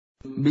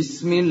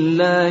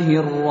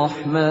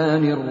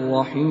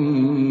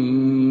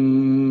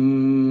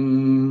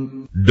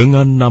Bismillahirrahmanirrahim.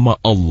 Dengan nama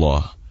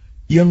Allah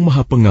yang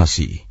Maha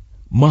Pengasih,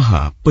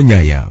 Maha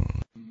Penyayang.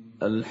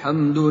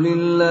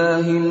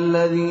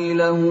 Alhamdulillahilladzi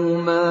lahu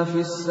ma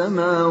fis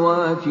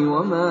samawati wa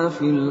ma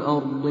fil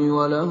ardi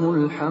wa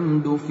lahul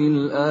hamdu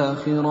fil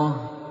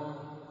akhirah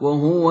wa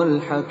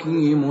huwal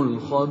hakimul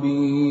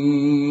khabir.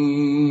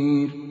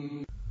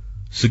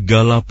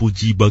 Segala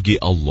puji bagi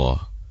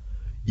Allah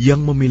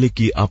yang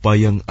memiliki apa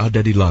yang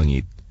ada di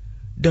langit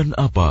dan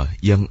apa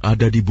yang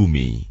ada di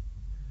bumi,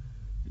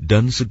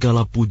 dan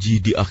segala puji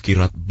di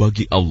akhirat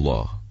bagi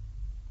Allah.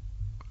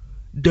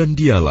 Dan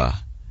Dialah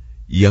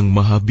yang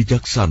Maha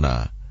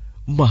Bijaksana,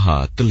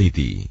 Maha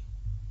Teliti.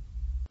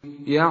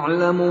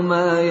 Ya'lamu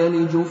ma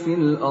yaliju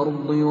fil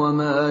ardi wa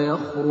ma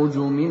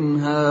yakhruju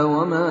minha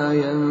wa ma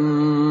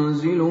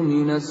yanzilu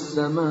minas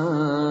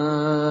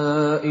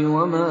samaa'i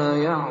wa ma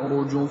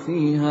ya'ruju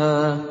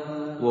fiha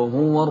wa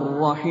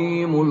huwar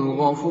rahimul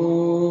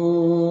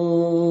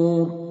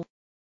ghafur.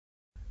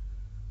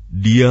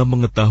 Dia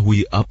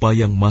mengetahui apa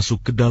yang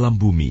masuk ke dalam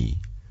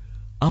bumi,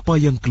 apa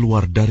yang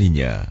keluar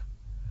darinya,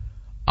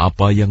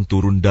 apa yang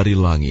turun dari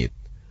langit,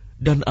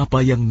 dan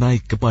apa yang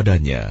naik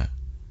kepadanya.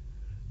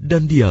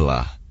 Dan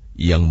Dialah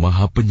yang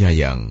Maha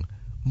Penyayang,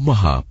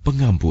 Maha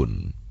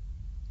Pengampun.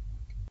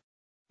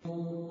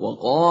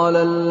 وَقَالَ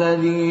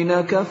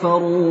الَّذِينَ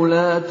كَفَرُوا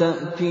لَا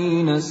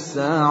تَأْتِينَا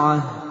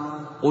السَّاعَةُ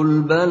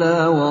قُلْ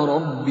بَلَى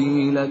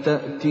وَرَبِّي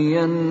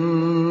لَتَأْتِيَنَّكُمْ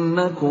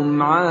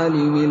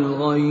عَالِمِ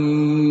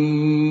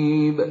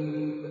الْغَيْبِ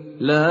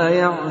لَا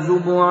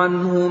يَعْزُبُ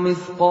عَنْهُ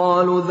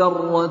مِثْقَالُ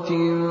ذَرَّةٍ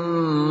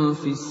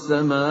فِي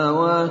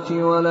السَّمَاوَاتِ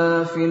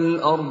وَلَا فِي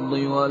الْأَرْضِ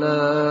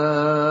وَلَا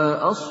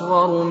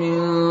أَصْغَرُ مِنْ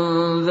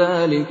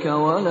ذَلِكَ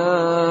وَلَا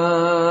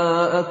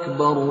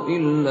أَكْبَرُ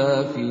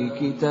إِلَّا فِي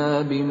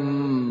كِتَابٍ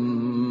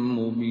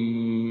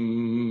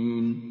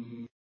مُبِينٍ.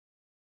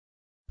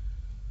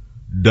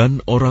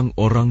 Dan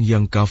orang-orang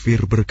yang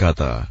kafir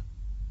berkata,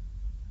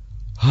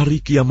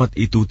 hari kiamat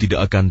itu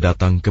tidak akan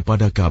datang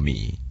kepada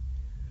kami.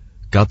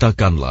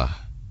 Katakanlah,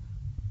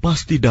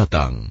 pasti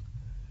datang.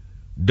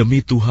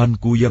 Demi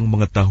Tuhanku yang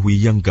mengetahui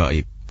yang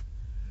gaib,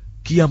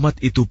 kiamat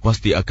itu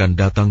pasti akan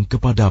datang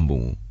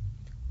kepadamu.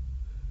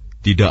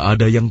 Tidak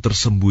ada yang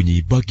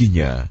tersembunyi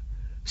baginya,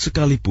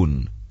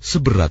 sekalipun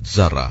seberat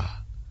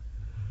zarah,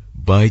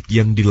 baik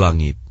yang di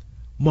langit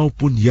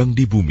maupun yang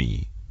di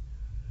bumi,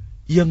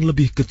 yang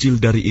lebih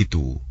kecil dari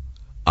itu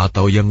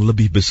atau yang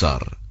lebih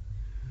besar.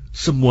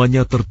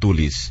 Semuanya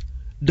tertulis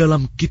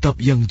dalam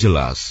kitab yang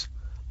jelas,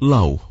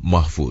 Lauh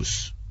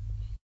Mahfuz.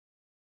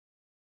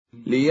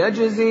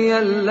 لِيَجْزِيَ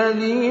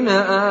الَّذِينَ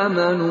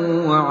آمَنُوا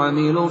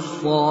وَعَمِلُوا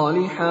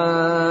الصَّالِحَاتِ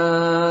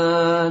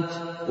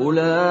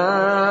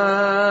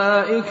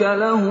أُولَئِكَ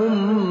لَهُم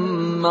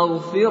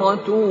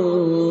مَّغْفِرَةٌ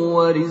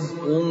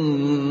وَرِزْقٌ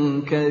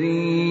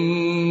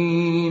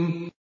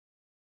كَرِيمٌ.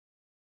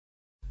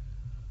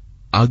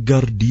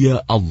 Agar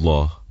Dia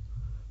Allah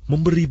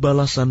memberi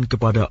balasan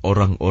kepada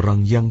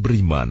orang-orang yang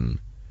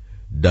beriman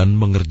dan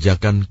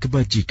mengerjakan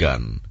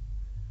kebajikan.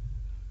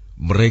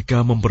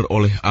 Mereka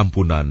memperoleh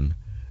ampunan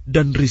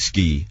dan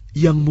rizki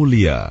yang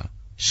mulia,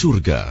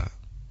 surga.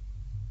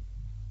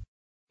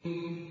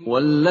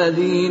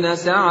 وَالَّذِينَ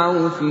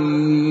سَعَوْا فِي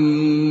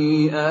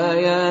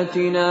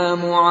آيَاتِنَا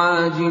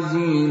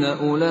مُعَاجِزِينَ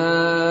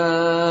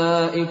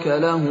أُولَئِكَ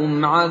لَهُمْ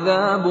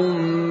عَذَابٌ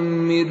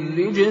مِّن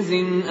رِّجْزٍ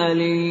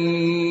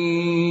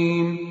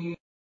أَلِيمٌ.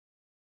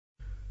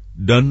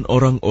 Dan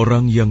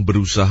orang-orang yang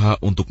berusaha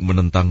untuk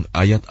menentang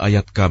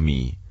ayat-ayat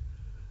kami,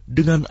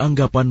 dengan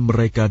anggapan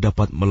mereka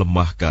dapat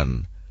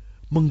melemahkan,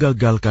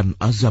 menggagalkan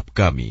azab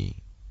kami,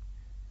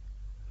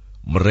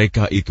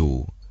 mereka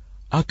itu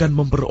akan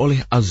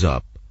memperoleh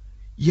azab,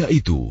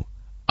 yaitu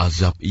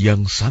azab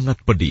yang sangat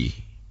pedih.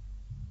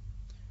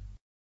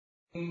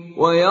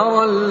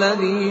 وَيَرَى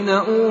الَّذِينَ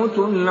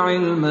أُوتُوا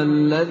الْعِلْمَ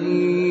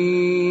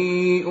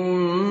الَّذِي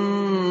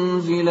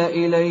أُنزِلَ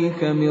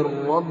إِلَيْكَ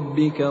مِن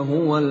رَّبِّكَ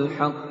هُوَ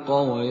الْحَقَّ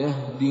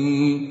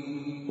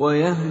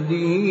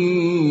وَيَهْدِي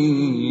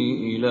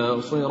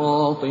إِلَى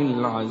صِرَاطِ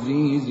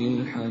الْعَزِيزِ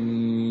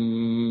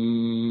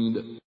الْحَمِيدِ.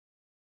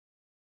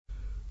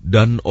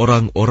 Dan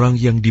orang-orang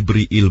yang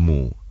diberi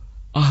ilmu,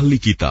 ahli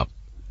kitab,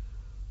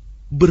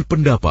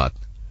 berpendapat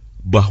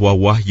bahwa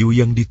wahyu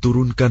yang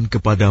diturunkan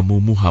kepadamu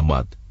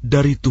Muhammad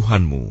dari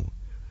Tuhanmu,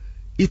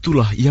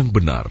 itulah yang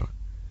benar,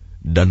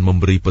 dan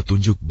memberi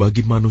petunjuk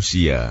bagi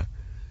manusia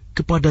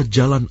kepada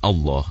jalan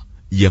Allah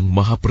yang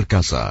Maha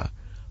Perkasa,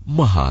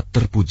 Maha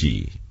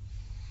Terpuji.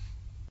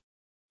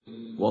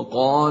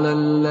 وَقَالَ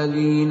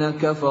الَّذِينَ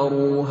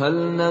كَفَرُوا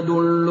هَلْ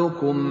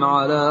نَدُلُّكُمْ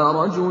عَلَى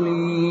رَجُلٍ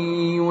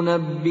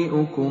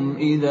يُنَبِّئُكُمْ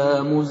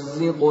إِذَا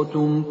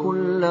مُزِّقْتُمْ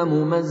كُلَّ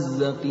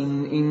مُمَزَّقٍ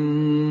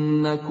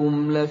إِنَّكُمْ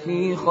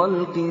لَفِي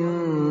خَلْقٍ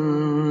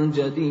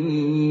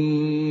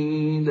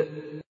جَدِيدٍ.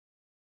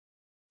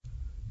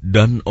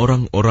 Dan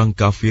orang-orang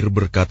kafir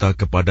berkata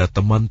kepada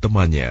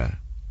teman-temannya,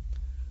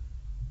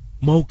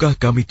 maukah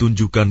kami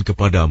tunjukkan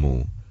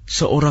kepadamu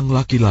seorang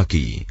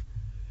laki-laki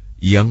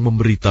yang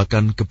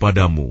memberitakan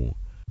kepadamu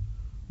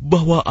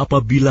bahwa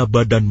apabila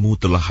badanmu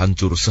telah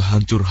hancur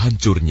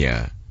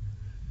sehancur-hancurnya,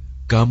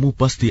 kamu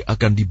pasti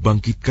akan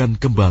dibangkitkan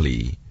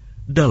kembali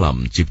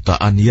dalam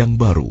ciptaan yang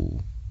baru.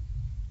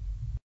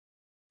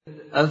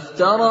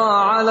 أفترى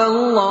على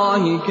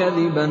الله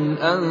كذبا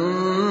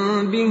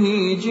أم به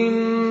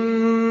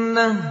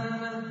جنة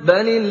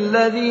بل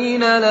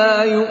الذين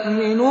لا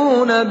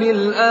يؤمنون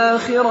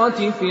بالآخرة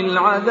في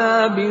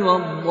العذاب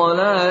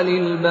والضلال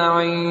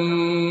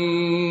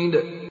البعيد.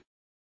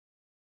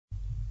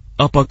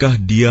 Apakah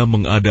dia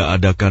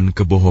mengada-adakan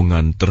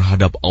kebohongan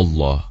terhadap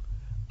Allah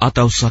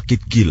atau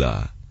sakit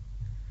gila?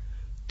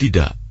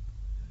 Tidak.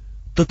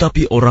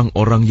 Tetapi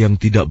orang-orang yang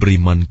tidak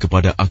beriman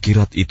kepada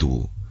akhirat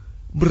itu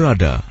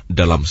berada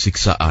dalam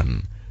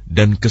siksaan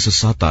dan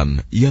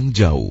kesesatan yang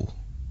jauh.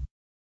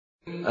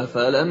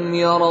 أفلم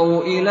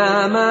يروا إلى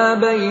ما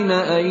بين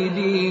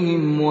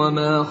أيديهم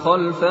وما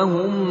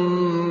خلفهم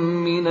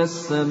من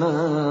السماء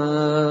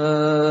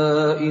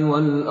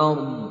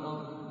والأرض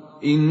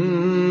إن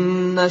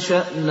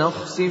نشأ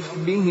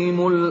نخسف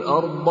بهم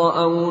الأرض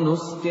أو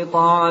نسقط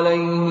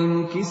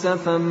عليهم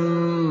كسفا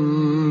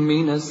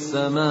من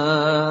السماء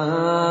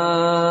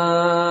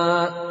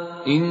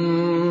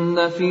إن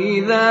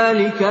في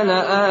ذلك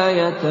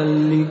لآية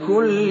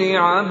لكل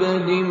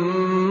عبد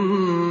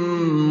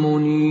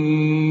منيب.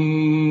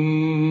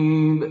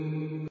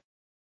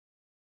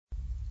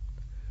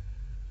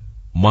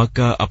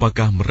 Maka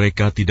apakah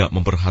mereka tidak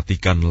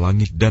memperhatikan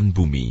langit dan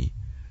bumi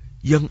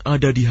yang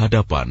ada di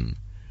hadapan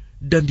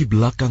dan di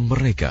belakang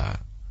mereka?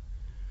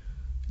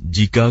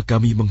 Jika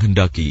kami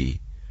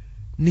menghendaki,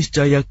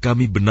 niscaya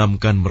kami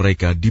benamkan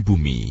mereka di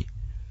bumi,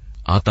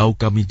 atau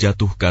kami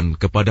jatuhkan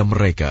kepada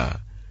mereka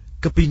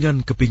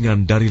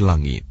kepingan-kepingan dari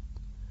langit.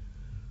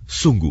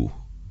 Sungguh,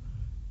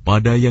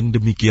 pada yang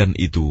demikian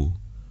itu,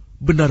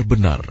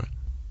 benar-benar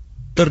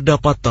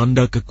terdapat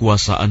tanda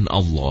kekuasaan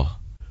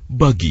Allah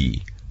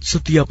bagi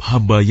setiap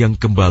hamba yang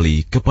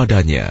kembali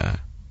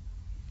kepadanya.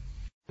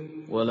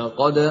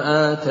 وَلَقَدْ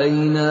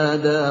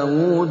آتَيْنَا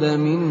دَاوُودَ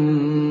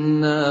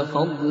مِنَّا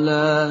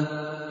فَضْلًا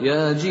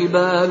يَا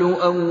جِبَالُ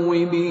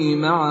أَوِّبِي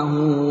مَعَهُ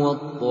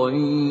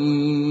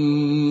وَالطَّيْرَ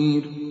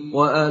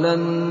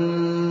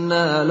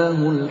وَأَلَنَّا لَهُ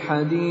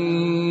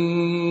الْحَدِيدَ.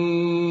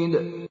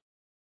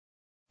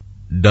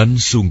 Dan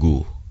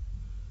sungguh,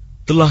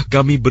 telah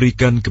kami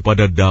berikan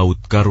kepada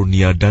Daud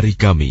karunia dari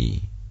kami.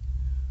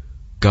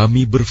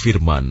 Kami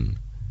berfirman,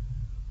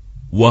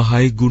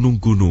 wahai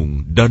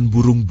gunung-gunung dan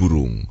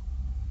burung-burung,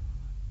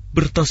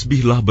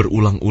 bertasbihlah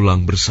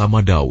berulang-ulang bersama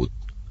Daud,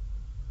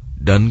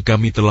 dan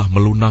kami telah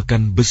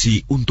melunakkan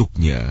besi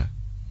untuknya.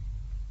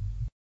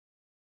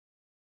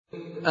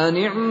 أن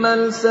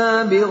اعمل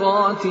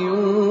سابغات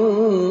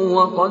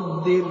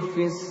وقدر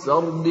في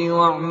السرد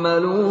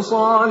واعملوا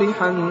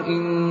صالحا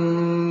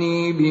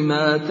إني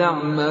بما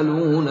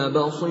تعملون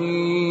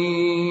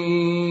بصير.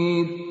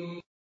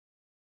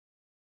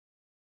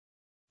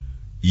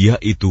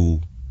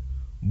 Yaitu,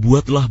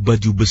 buatlah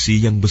baju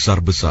besi yang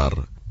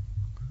besar-besar,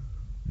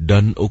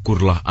 dan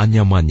ukurlah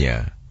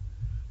anyamannya,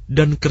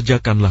 dan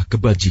kerjakanlah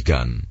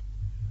kebajikan.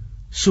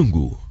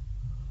 Sungguh,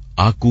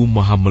 aku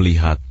maha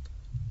melihat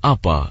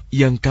apa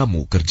yang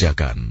kamu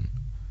kerjakan.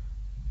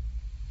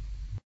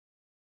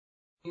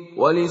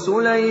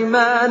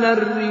 وَلِسُلَيْمَانَ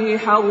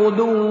الرِّيحَ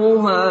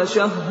غُدُوُّهَا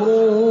شَهْرٌ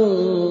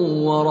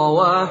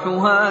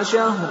وَرَوَاحُهَا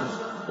شَهْرٌ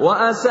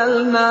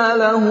وَأَسَلْنَا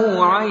لَهُ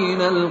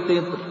عَيْنَ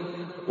الْقِطْرِ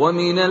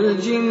وَمِنَ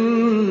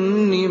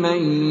الْجِنِّ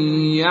مَن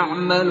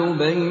يَعْمَلُ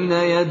بَيْنَ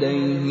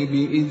يَدَيْهِ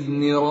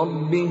بِإِذْنِ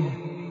رَبِّهِ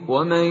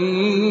وَمَن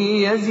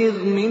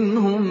يَزِغْ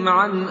مِنْهُمْ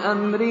عَنْ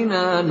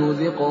أَمْرِنَا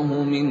نُذِقْهُ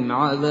مِنْ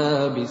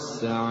عَذَابِ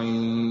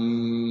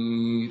السَّعِيرِ.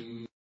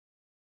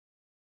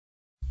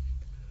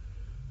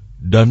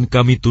 Dan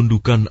kami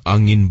tundukkan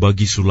angin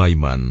bagi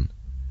Sulaiman,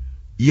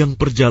 yang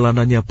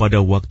perjalanannya pada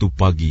waktu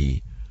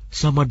pagi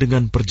sama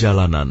dengan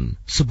perjalanan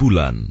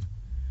sebulan,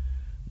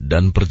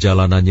 dan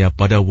perjalanannya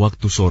pada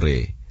waktu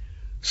sore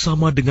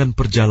sama dengan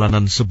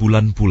perjalanan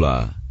sebulan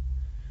pula.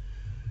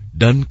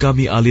 Dan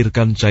kami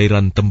alirkan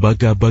cairan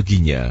tembaga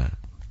baginya.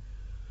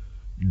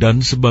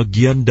 Dan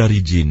sebagian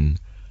dari jin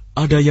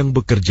ada yang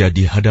bekerja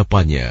di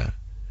hadapannya,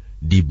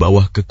 di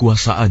bawah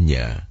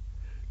kekuasaannya,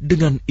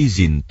 dengan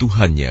izin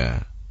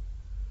Tuhannya.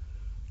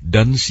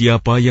 Dan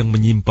siapa yang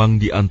menyimpang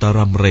di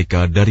antara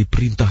mereka dari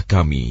perintah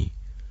kami,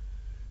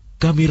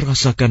 kami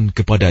rasakan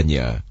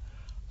kepadanya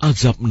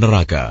azab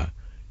neraka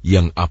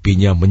yang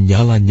apinya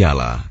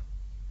menyala-nyala.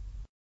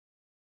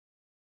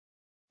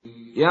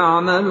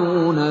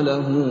 يَعْمَلُونَ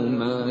لَهُ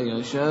مَا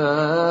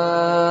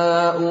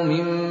يَشَاءُ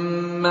مِن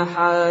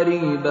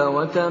مَّحَارِيبَ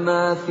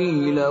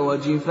وَتَمَاثِيلَ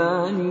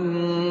وَجِفَانٍ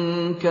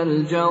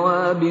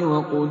كَالْجَوَابِ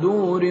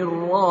وَقُدُورٍ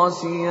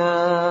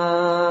رَّاسِيَاتٍ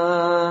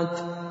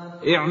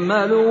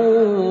اعْمَلُوا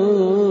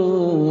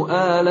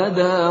آلَ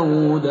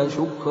دَاوُودَ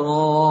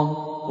شُكْرًا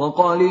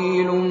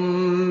وَقَلِيلٌ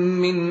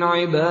مِّنْ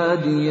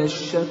عِبَادِيَ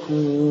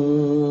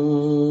الشَّكُورُ.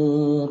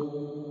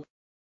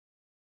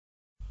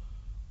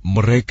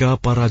 Mereka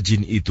para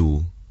jin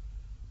itu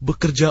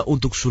bekerja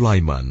untuk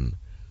Sulaiman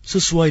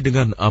sesuai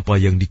dengan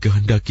apa yang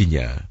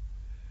dikehendakinya.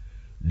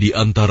 Di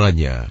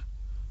antaranya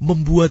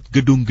membuat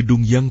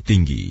gedung-gedung yang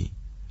tinggi,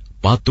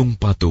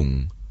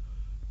 patung-patung,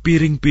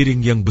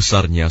 piring-piring yang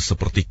besarnya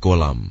seperti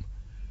kolam,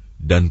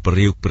 dan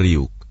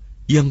periuk-periuk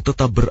yang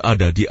tetap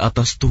berada di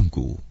atas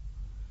tungku.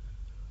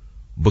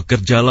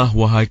 Bekerjalah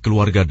wahai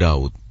keluarga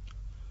Daud,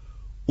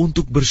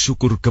 untuk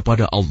bersyukur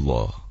kepada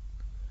Allah,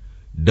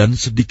 dan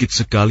sedikit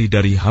sekali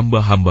dari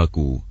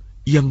hamba-hambaku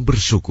yang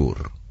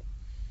bersyukur.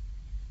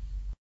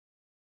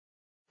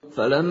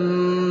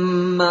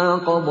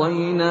 فَلَمَّا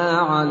قَضَيْنَا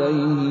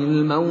عَلَيْهِ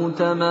الْمَوْتَ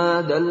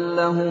مَا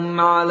دَلَّهُمْ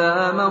عَلَى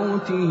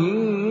مَوْتِهِ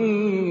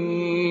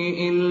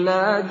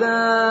إِلَّا دَابَّةُ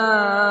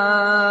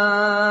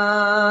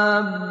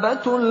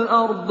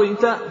الْأَرْضِ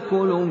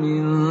تَأْكُلُ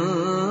مِنْ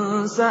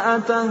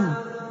سَأَتَهُ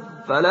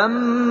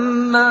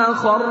فَلَمَّا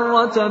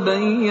خَرَّ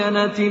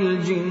تَبَيَّنَتِ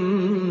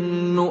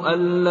الْجِنُّ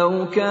أَنْ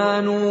لَوْ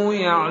كَانُوا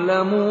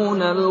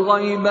يَعْلَمُونَ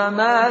الْغَيْبَ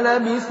مَا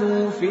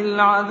لَبِثُوا فِي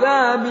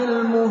الْعَذَابِ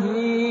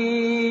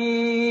الْمُهِينِ.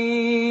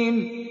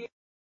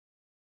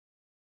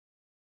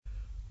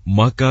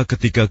 Maka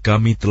ketika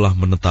kami telah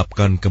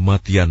menetapkan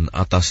kematian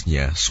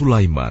atasnya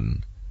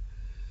Sulaiman,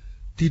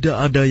 tidak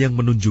ada yang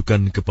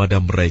menunjukkan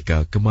kepada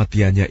mereka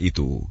kematiannya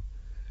itu,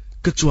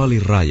 kecuali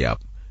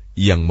rayap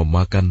yang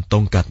memakan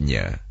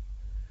tongkatnya.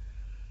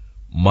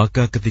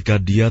 Maka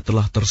ketika dia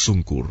telah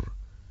tersungkur,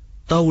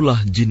 taulah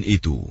jin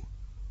itu,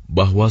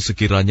 bahwa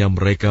sekiranya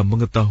mereka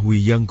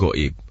mengetahui yang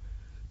gaib,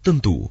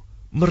 tentu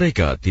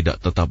mereka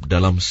tidak tetap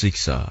dalam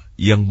siksa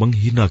yang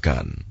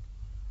menghinakan.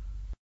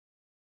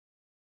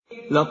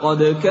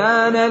 لَقَدْ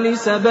كَانَ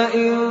لِسَبَإٍ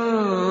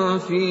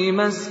فِي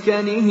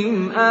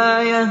مَسْكَنِهِمْ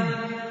آيَةٌ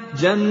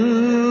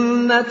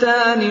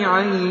جَنَّتَانِ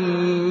عَنْ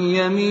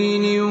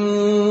يَمِينٍ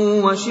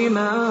وَشِمَالٍ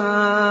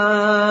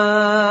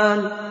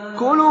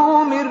كُلُوا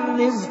مِنْ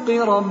رِزْقِ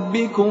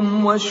رَبِّكُمْ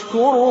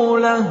وَاشْكُرُوا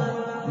لَهُ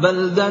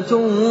بَلْدَةٌ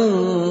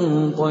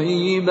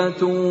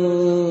طَيِّبَةٌ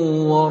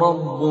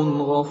وَرَبٌّ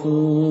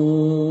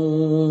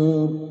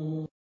غَفُورٌ.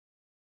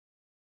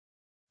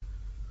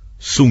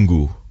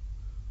 Sungguh,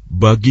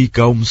 bagi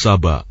kaum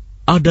Saba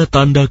ada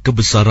tanda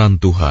kebesaran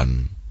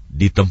Tuhan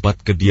di tempat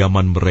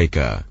kediaman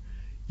mereka,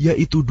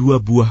 yaitu 2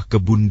 buah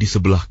kebun di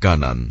sebelah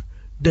kanan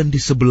dan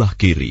di sebelah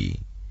kiri.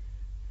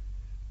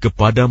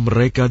 Kepada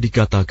mereka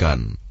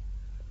dikatakan,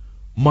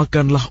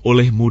 makanlah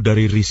olehmu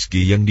dari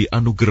rizki yang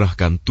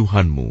dianugerahkan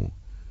Tuhanmu,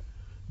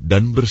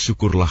 dan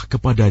bersyukurlah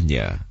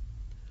kepadanya.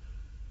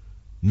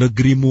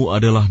 Negerimu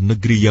adalah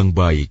negeri yang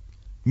baik,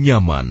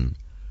 nyaman,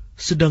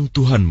 sedang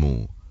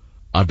Tuhanmu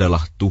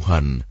adalah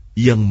Tuhan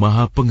yang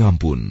Maha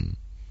Pengampun.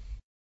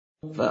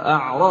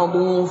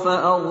 فَأَعْرَضُوا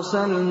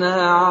فَأَرْسَلْنَا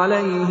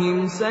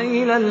عَلَيْهِمْ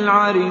سَيْلَ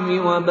الْعَرِمِ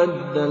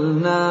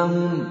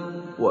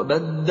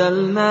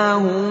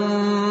وَبَدَّلْنَاهُمْ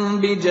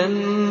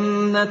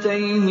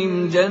بِجَنَّتَيْهِمْ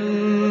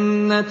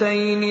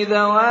جَنَّتَيْنِ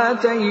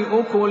ذَوَاتَيْ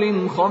أُكُلٍ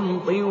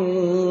خَمْطٍ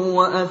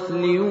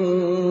وَأَثْلٍ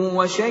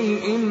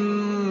وَشَيْءٍ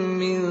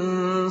مِّن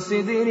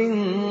سِدْرٍ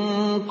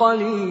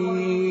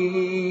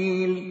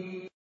قَلِيلٍ.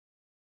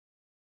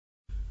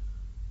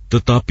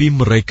 Tetapi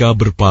mereka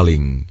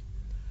berpaling,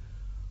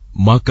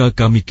 maka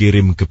kami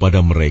kirim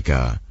kepada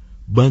mereka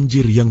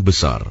banjir yang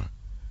besar,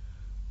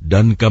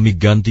 dan kami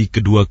ganti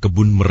kedua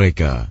kebun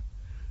mereka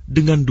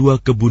dengan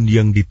 2 kebun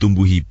yang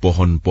ditumbuhi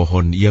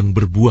pohon-pohon yang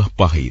berbuah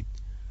pahit,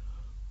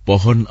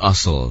 pohon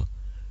asal,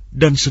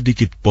 dan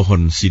sedikit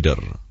pohon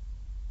sider.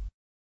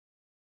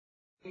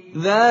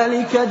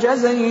 ذَلِكَ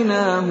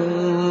جَزَيْنَاهُمْ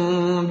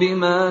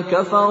بِمَا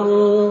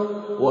كَفَرُوا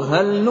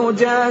وَهَلْ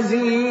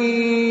نُجَازِي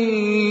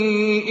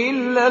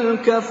إِلَّا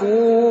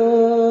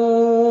الْكَفُورَ.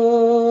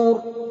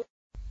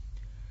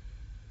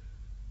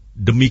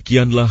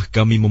 Demikianlah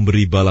kami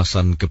memberi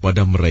balasan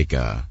kepada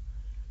mereka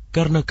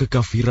karena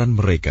kekafiran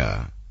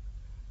mereka,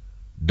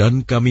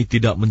 dan kami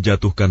tidak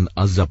menjatuhkan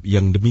azab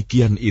yang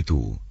demikian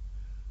itu,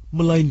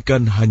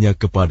 melainkan hanya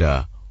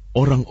kepada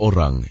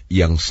orang-orang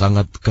yang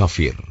sangat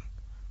kafir.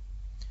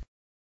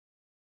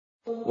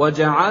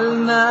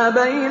 وَجَعَلْنَا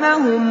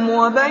بَيْنَهُمْ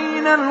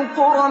وَبَيْنَ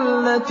الْقُرَى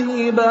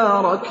الَّتِي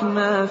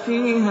بَارَكْنَا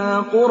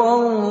فِيهَا قُرًى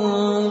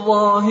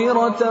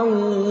ظَاهِرَةً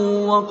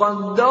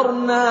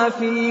وَقَدَّرْنَا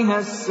فِيهَا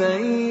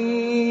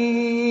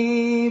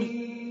السَّيْرَ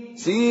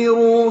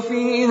سِيرُوا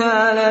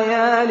فِيهَا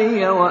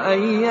لَيَالِيَ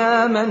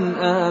وَأَيَّامًا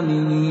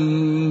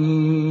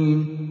آمِنِينَ.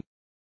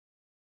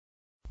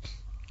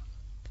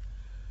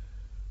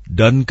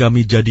 Dan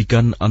kami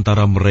jadikan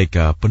antara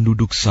mereka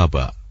penduduk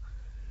Saba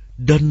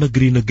dan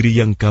negeri-negeri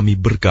yang kami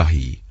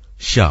berkahi,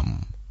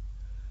 Syam,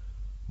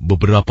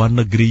 beberapa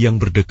negeri yang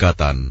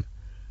berdekatan,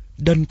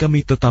 dan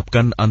kami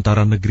tetapkan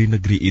antara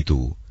negeri-negeri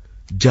itu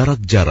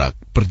jarak-jarak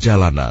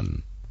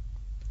perjalanan.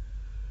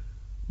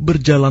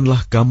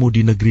 Berjalanlah kamu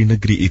di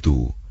negeri-negeri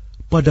itu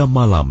pada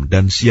malam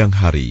dan siang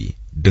hari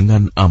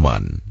dengan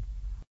aman.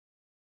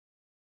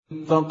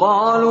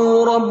 فَقَالُوا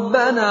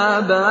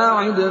رَبَّنَا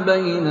بَاعِدْ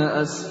بَيْنَ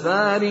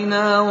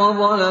أَسْفَارِنَا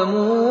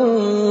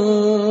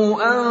وَظَلَمُوا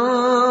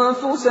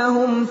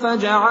أَنفُسَهُمْ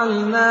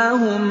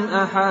فَجَعَلْنَاهُمْ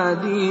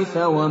أَحَادِيثَ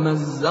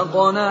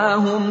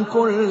وَمَزَّقْنَاهُمْ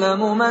كُلَّ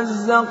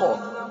مُمَزَّقٍ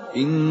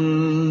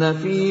Inna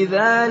fi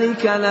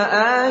dzalika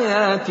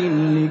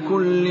laayatin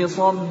likulli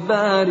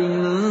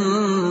sabbarin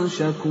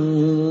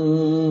syakur.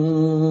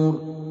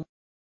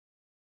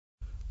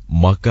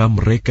 Maka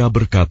mereka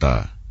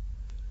berkata,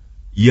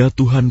 "Ya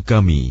Tuhan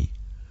kami,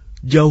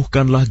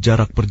 jauhkanlah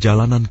jarak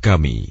perjalanan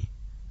kami."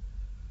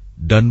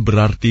 Dan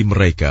berarti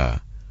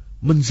mereka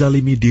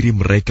menzalimi diri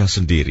mereka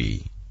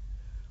sendiri.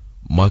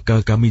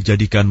 Maka kami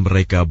jadikan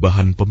mereka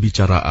bahan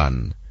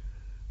pembicaraan,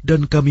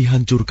 dan kami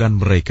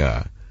hancurkan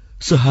mereka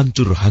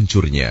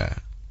sehancur-hancurnya.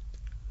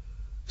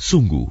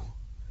 Sungguh,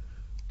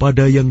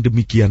 pada yang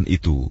demikian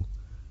itu,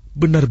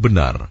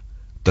 benar-benar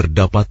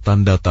terdapat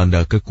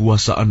tanda-tanda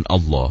kekuasaan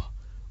Allah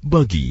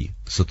bagi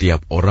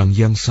setiap orang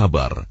yang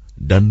sabar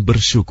dan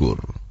bersyukur.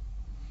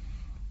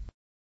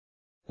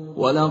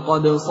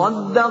 وَلَقَدْ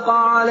صَدَّقَ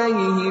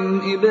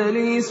عَلَيْهِمْ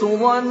إِبْلِيسُ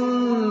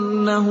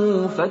ظَنَّهُ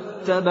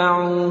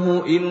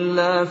فَاتَّبَعُوهُ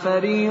إِلَّا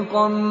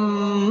فَرِيقًا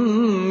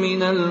مِّنَ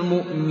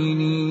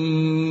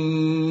الْمُؤْمِنِينَ.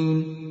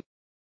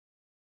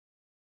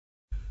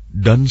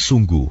 Dan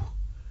sungguh,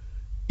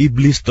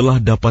 iblis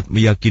telah dapat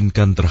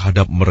meyakinkan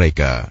terhadap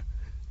mereka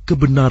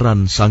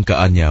kebenaran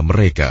sangkaannya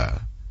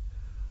mereka.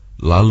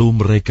 Lalu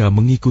mereka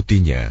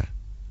mengikutinya,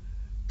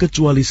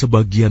 kecuali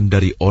sebagian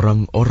dari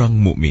orang-orang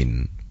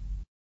mukmin.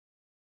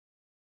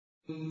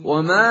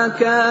 وَمَا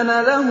كَانَ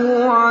لَهُ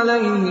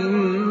عَلَيْهِمْ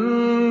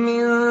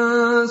مِنْ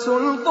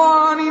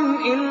سُلْطَانٍ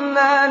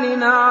إِلَّا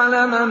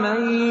لِنَعْلَمَ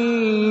مَنْ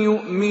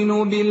يُؤْمِنُ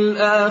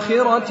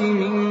بِالْآخِرَةِ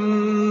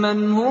مِمَّنْ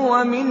هُوَ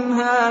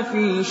مِنْهَا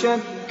فِي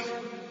شَكٍّ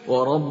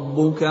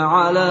وَرَبُّكَ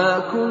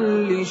عَلَى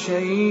كُلِّ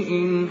شَيْءٍ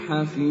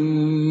حَفِيظٌ.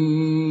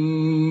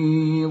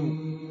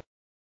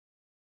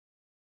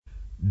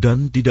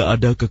 Dan tidak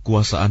ada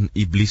kekuasaan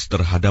iblis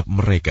terhadap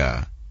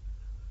mereka,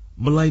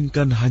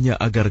 melainkan hanya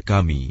agar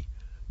kami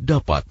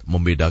dapat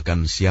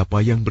membedakan siapa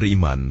yang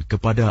beriman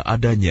kepada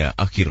adanya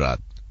akhirat,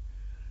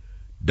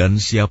 dan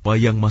siapa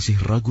yang masih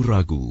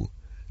ragu-ragu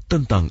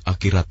tentang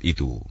akhirat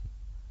itu.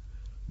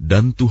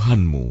 Dan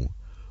Tuhanmu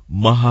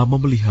Maha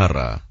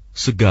memelihara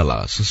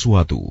segala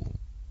sesuatu.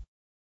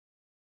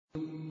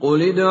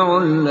 قُلِ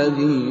ادْعُوا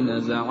الَّذِينَ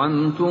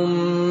زَعَمْتُم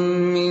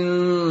مِّن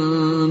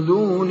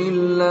دُونِ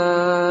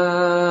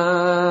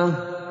اللَّهِ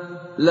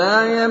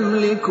لَا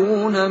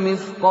يَمْلِكُونَ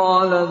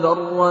مِثْقَالَ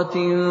ذَرَّةٍ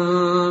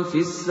فِي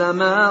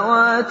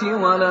السَّمَاوَاتِ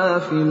وَلَا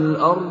فِي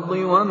الْأَرْضِ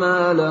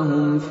وَمَا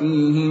لَهُمْ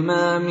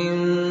فِيهِمَا مِن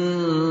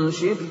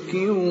شِرْكٍ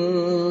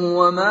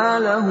وَمَا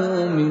لَهُ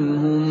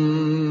مِنْهُم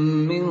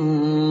مِّن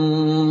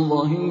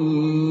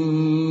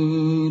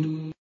ظَهِيرٍ.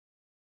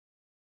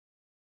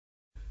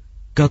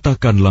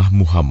 Katakanlah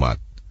Muhammad,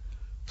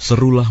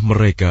 serulah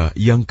mereka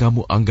yang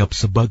kamu anggap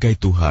sebagai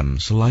Tuhan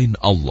selain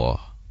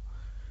Allah.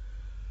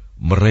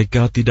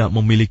 Mereka tidak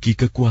memiliki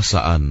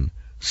kekuasaan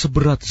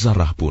seberat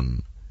zarah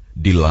pun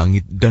di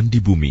langit dan di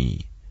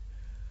bumi.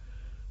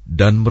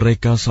 Dan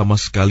mereka sama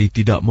sekali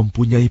tidak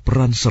mempunyai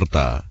peran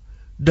serta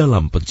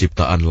dalam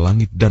penciptaan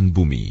langit dan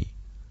bumi.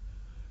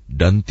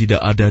 Dan tidak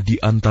ada di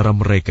antara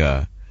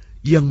mereka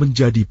yang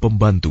menjadi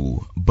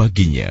pembantu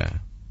baginya.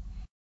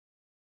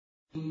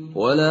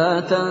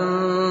 وَلَا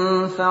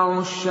تَنفَعُ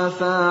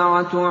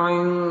الشَّفَاعَةُ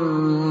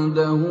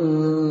عِندَهُ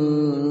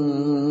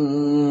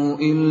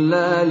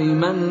إِلَّا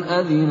لِمَنْ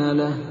أَذِنَ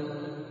لَهُ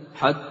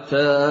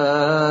حَتَّى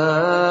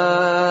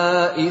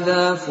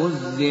إِذَا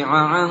فُزِّعَ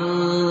عَنْ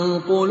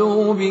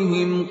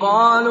قُلُوبِهِمْ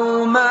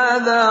قَالُوا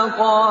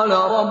مَاذَا قَالَ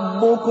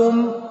رَبُّكُمْ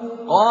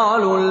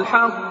قَالُوا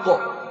الْحَقَّ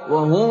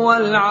وَهُوَ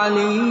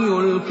الْعَلِيُّ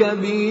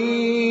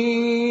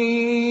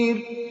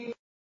الْكَبِيرُ.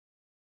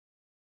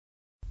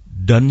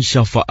 Dan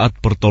syafaat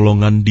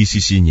pertolongan di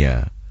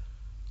sisinya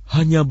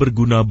hanya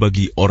berguna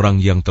bagi orang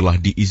yang telah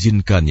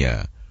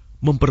diizinkannya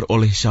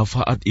memperoleh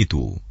syafaat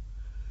itu.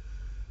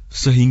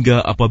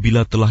 Sehingga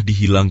apabila telah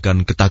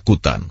dihilangkan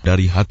ketakutan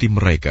dari hati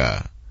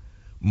mereka,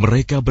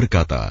 mereka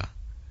berkata,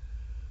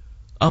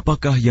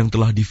 "Apakah yang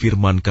telah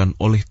difirmankan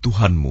oleh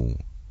Tuhanmu?"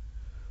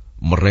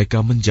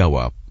 Mereka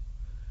menjawab,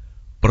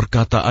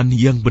 "Perkataan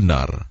yang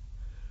benar,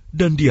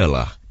 dan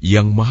Dialah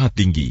yang Maha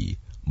Tinggi,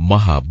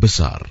 Maha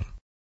Besar."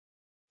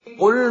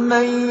 قُلْ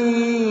مَنْ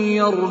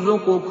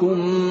يَرْزُقُكُمْ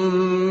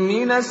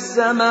مِنَ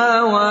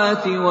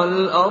السَّمَاوَاتِ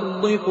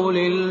وَالْأَرْضِ قُلِ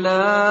اللَّهُ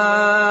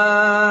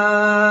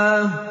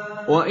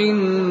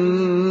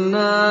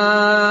وَإِنَّا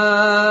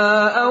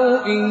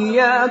أَوْ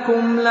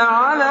إِيَّاكُمْ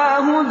لَعَلَى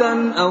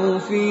هُدًى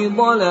أَوْ فِي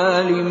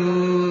ضَلَالٍ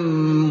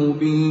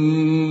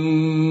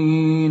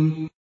مُبِينٍ.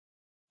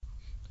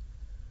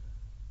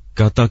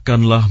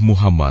 Katakanlah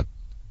Muhammad,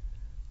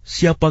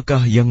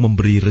 siapakah yang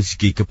memberi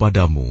rezeki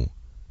kepadamu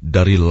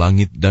dari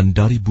langit dan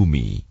dari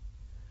bumi?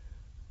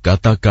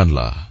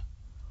 Katakanlah,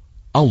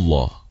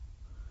 Allah.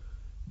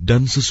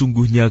 Dan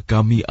sesungguhnya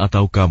kami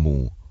atau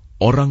kamu,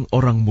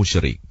 orang-orang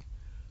musyrik,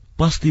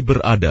 pasti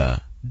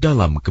berada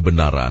dalam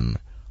kebenaran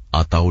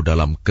atau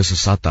dalam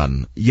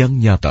kesesatan yang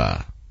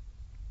nyata.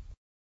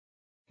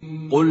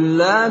 قُل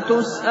لَّا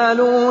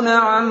تُسْأَلُونَ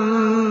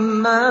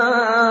عَمَّا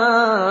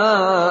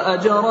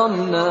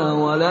أَجْرَمْنَا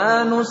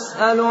وَلَا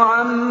نُسْأَلُ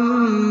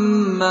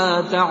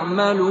عَمَّا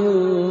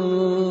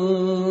تَعْمَلُونَ.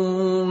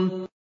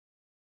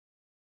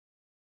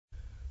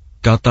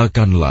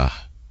 Katakanlah,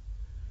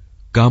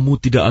 kamu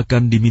tidak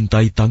akan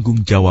dimintai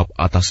tanggung jawab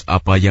atas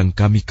apa yang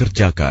kami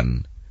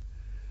kerjakan,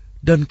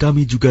 dan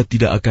kami juga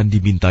tidak akan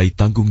dimintai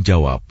tanggung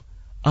jawab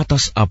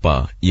atas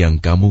apa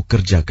yang kamu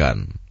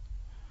kerjakan.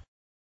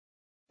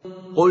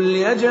 قل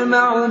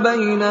يجمع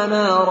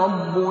بيننا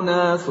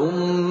ربنا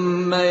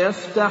ثم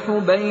يفتح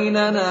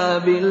بيننا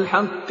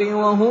بالحق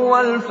وهو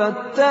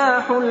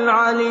الفتاح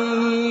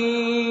العليم.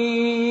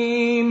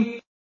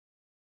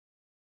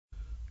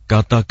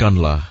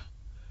 Katakanlah,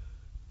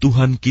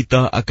 Tuhan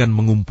kita akan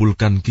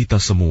mengumpulkan kita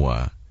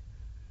semua.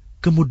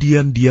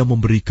 Kemudian Dia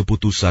memberi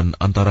keputusan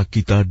antara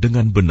kita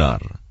dengan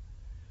benar.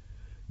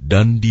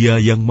 Dan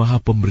Dia yang Maha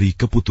Pemberi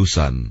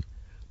keputusan,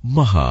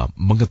 Maha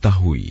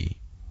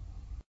Mengetahui.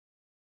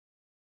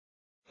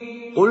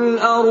 قل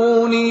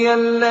أروني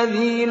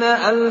الذين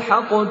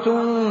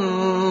ألحقتم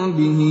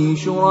به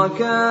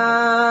شركاء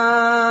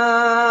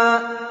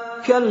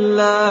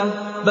كلا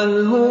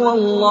بل هو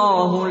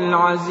الله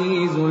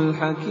العزيز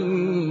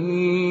الحكيم.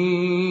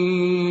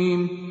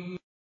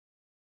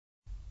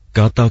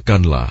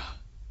 Katakanlah,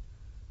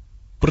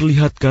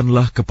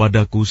 perlihatkanlah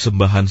kepadaku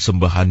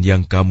sembahan-sembahan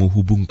yang kamu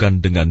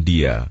hubungkan dengan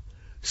Dia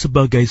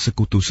sebagai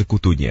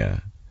sekutu-sekutunya.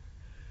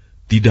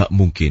 Tidak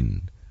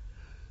mungkin.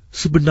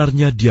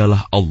 Sebenarnya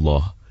Dialah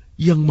Allah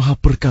yang Maha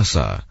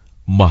Perkasa,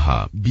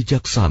 Maha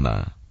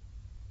Bijaksana.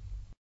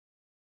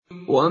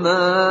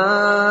 وَمَا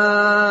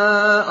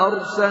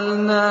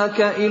أَرْسَلْنَاكَ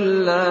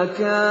إِلَّا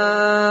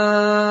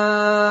كَافَّةً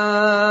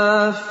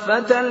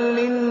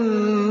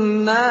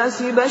لِلنَّاسِ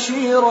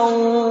بَشِيرًا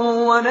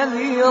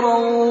وَنَذِيرًا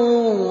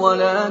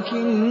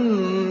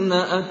وَلَكِنَّ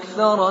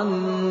أَكْثَرَ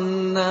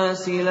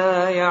النَّاسِ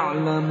لَا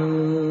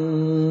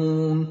يَعْلَمُونَ.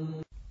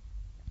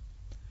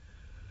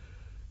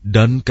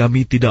 Dan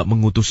kami tidak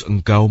mengutus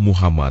engkau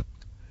Muhammad,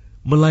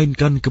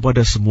 melainkan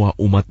kepada semua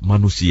umat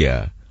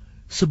manusia,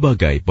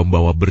 sebagai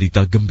pembawa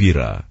berita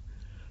gembira,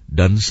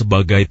 dan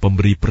sebagai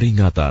pemberi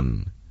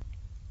peringatan.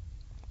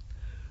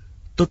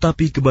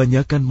 Tetapi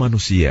kebanyakan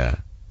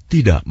manusia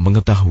tidak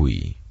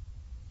mengetahui.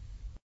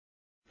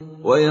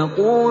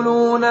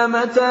 وَيَقُولُونَ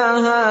مَتَى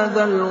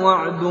هَذَا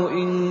الْوَعْدُ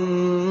إِن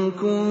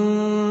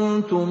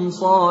كُنتُمْ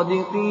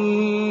صَادِقِينَ.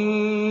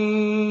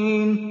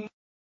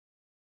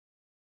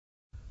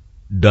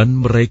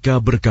 Dan mereka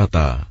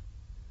berkata,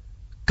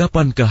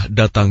 kapankah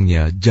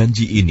datangnya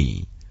janji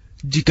ini,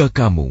 jika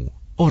kamu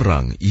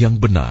orang yang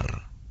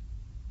benar?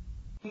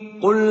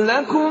 قُل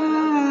لَّكُم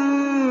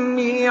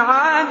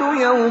مِّيعَادُ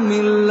يَوْمٍ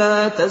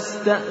لَّا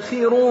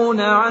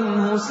تَسْتَأْخِرُونَ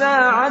عَنْهُ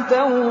سَاعَةً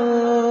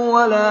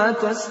وَلَا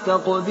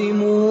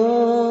تَسْتَقْدِمُونَ.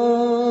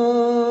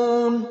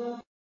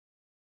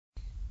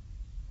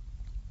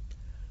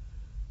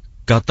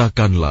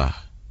 Katakanlah,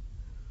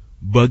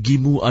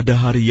 bagimu ada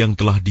hari yang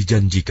telah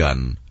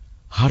dijanjikan,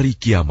 hari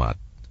kiamat.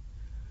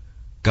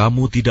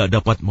 Kamu tidak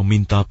dapat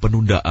meminta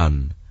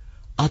penundaan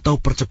atau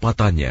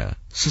percepatannya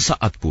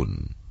sesaat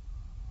pun.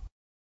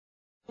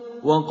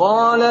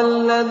 وَقَالَ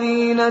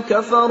الَّذِينَ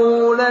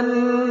كَفَرُوا لَن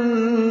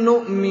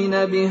نُّؤْمِنَ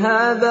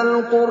بِهَذَا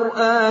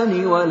الْقُرْآنِ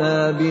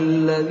وَلَا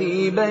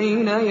بِالَّذِي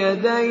بَيْنَ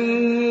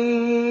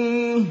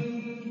يَدَيْهِ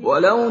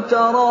وَلَوْ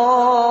تَرَىٰ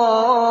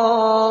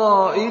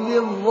إِذِ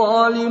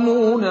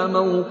الظَّالِمُونَ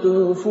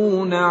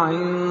موقوفون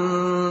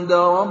عند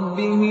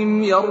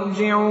ربهم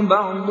يرجع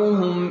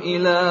بعضهم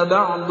إلى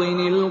بعض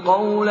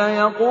القول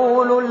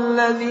يقول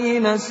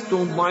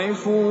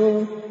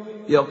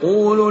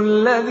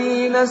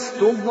الذين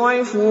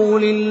استضعفوا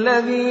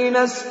للذين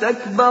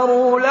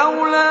استكبروا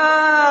لولا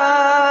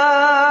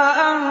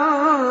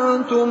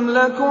أنتم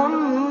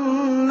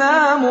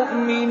لكنا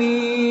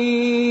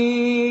مؤمنين.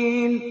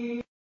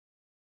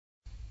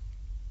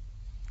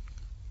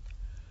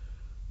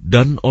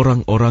 Dan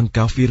orang-orang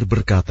kafir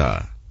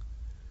berkata,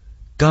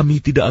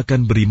 kami tidak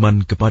akan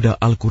beriman kepada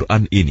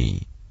Al-Quran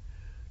ini,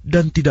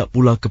 dan tidak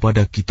pula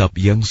kepada kitab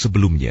yang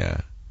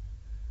sebelumnya.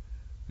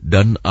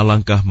 Dan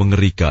alangkah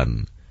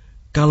mengerikan,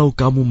 kalau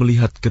kamu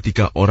melihat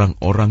ketika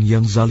orang-orang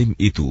yang zalim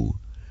itu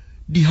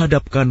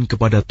dihadapkan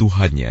kepada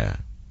Tuhannya.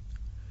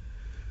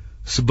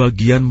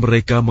 Sebagian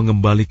mereka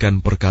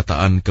mengembalikan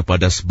perkataan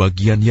kepada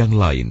sebagian yang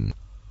lain.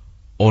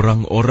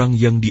 Orang-orang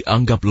yang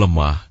dianggap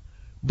lemah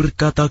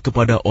berkata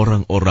kepada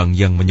orang-orang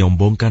yang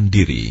menyombongkan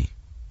diri,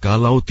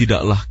 kalau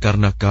tidaklah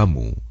karena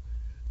kamu,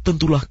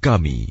 tentulah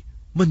kami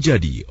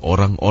menjadi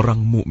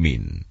orang-orang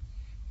mukmin.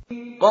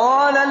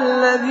 قال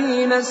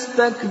الذين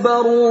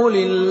استكبروا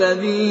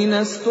للذين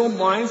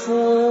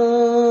استضعفوا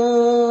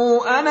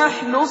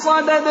أنحن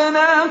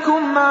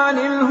صددناكم عن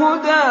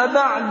الهدى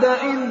بعد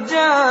إذ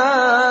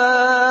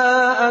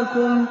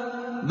جاءكم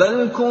بل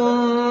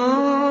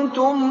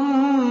كنتم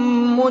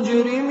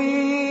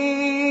مجرمين.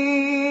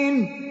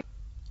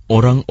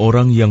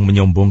 Orang-orang yang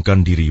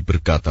menyombongkan diri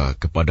berkata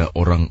kepada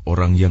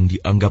orang-orang yang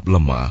dianggap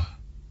lemah,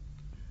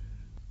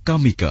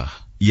 kamikah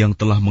yang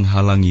telah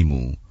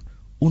menghalangimu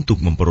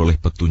untuk memperoleh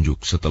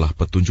petunjuk setelah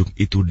petunjuk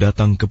itu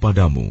datang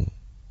kepadamu?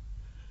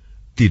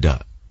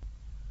 Tidak.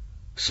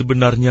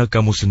 Sebenarnya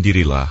kamu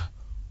sendirilah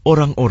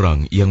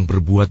orang-orang yang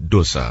berbuat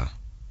dosa.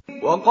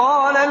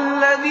 وقال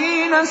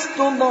الذين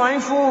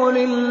استضعفوا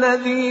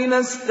للذين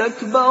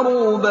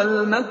استكبروا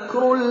بل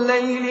مكر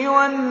الليل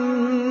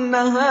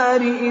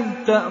والنهار إذ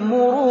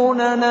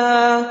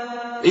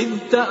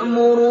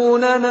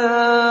تأمروننا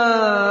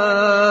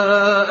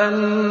أن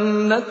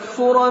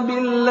نكفر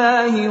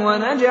بالله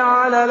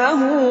ونجعل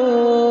له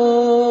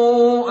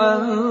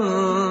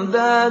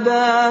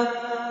أندادا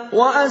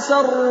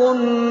وأسروا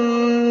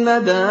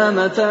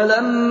الندامة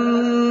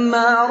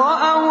لما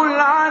رأوا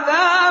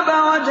العذاب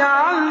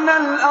وجعلنا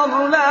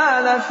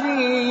الأغلال في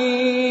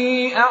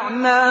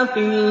أعناق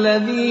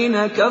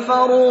الذين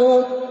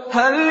كفروا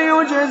هل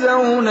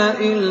يجزون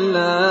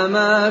إلا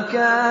ما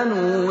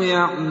كانوا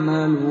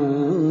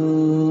يعملون.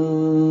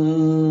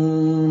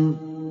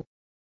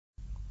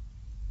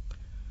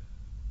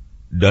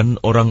 Dan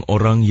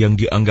orang-orang yang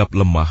dianggap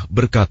lemah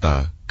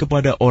berkata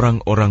kepada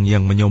orang-orang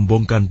yang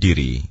menyombongkan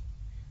diri,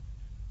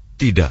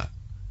 "Tidak,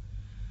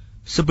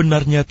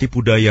 sebenarnya tipu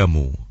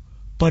dayamu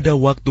pada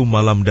waktu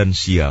malam dan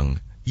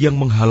siang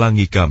yang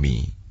menghalangi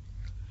kami.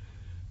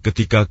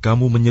 Ketika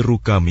kamu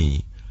menyeru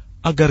kami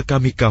agar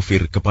kami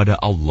kafir kepada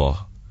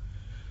Allah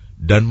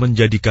dan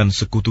menjadikan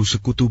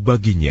sekutu-sekutu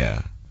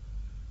baginya.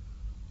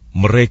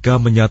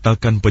 Mereka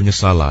menyatakan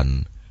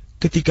penyesalan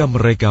ketika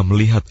mereka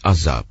melihat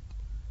azab.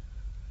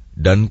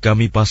 Dan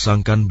kami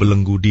pasangkan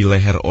belenggu di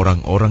leher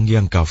orang-orang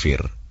yang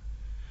kafir.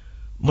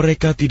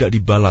 Mereka tidak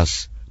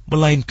dibalas,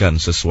 melainkan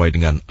sesuai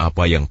dengan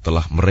apa yang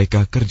telah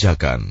mereka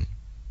kerjakan."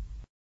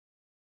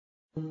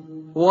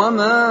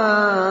 وَمَا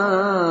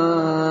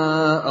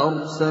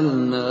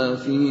أَرْسَلْنَا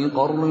فِي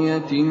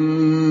قَرْيَةٍ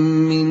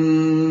مِّن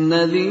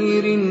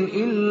نَّذِيرٍ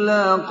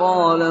إِلَّا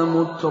قَالَ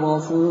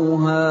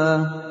مُتْرَفُوهَا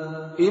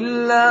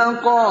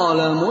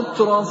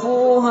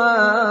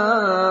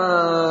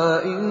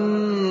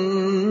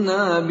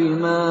إِنَّا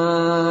بِمَا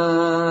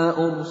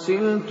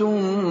أُرْسِلْتُم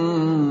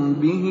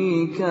بِهِ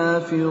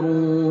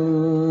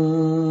كَافِرُونَ.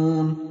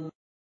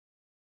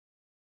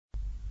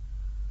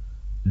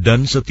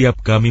 Dan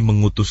setiap kami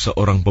mengutus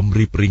seorang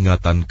pemberi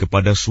peringatan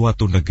kepada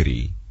suatu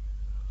negeri,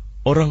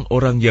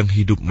 orang-orang yang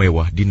hidup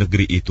mewah di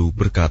negeri itu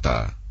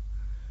berkata,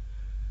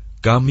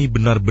 "Kami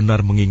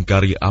benar-benar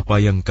mengingkari apa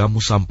yang kamu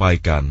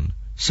sampaikan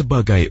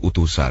sebagai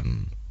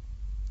utusan."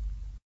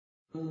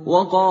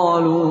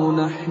 وَقَالُوا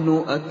نَحْنُ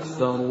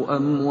أَكْثَرُ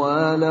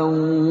أَمْوَالًا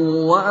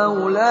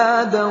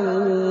وَأَوْلَادًا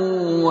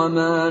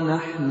وَمَا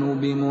نَحْنُ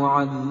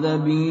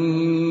بِمُعَذَّبِينَ.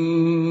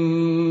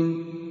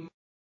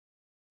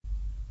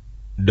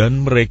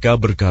 Dan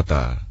mereka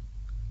berkata,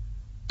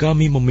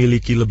 "Kami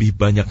memiliki lebih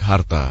banyak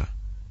harta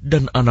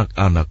dan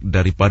anak-anak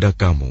daripada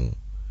kamu,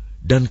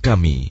 dan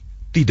kami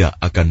tidak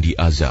akan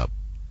diazab."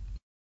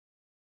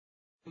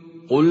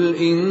 قُلْ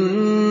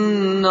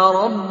إِنَّ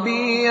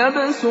رَبِّي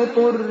يَبْسُطُ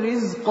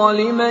الرِّزْقَ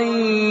لِمَن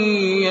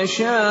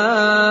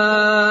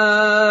يَشَاءُ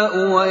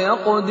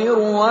وَيَقْدِرُ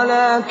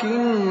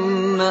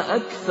وَلَكِنَّ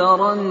أَكْثَرَ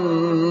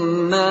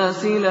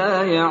النَّاسِ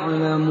لَا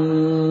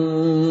يَعْلَمُونَ.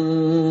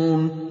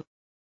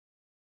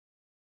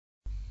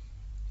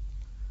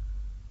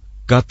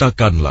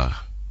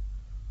 Katakanlah,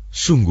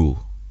 sungguh,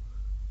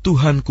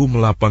 Tuhanku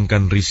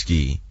melapangkan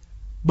rizki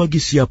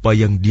bagi siapa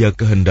yang Dia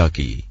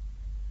kehendaki,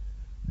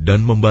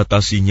 dan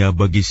membatasinya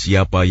bagi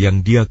siapa yang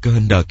Dia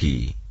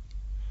kehendaki.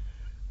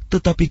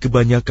 Tetapi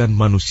kebanyakan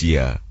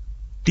manusia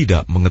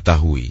tidak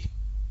mengetahui.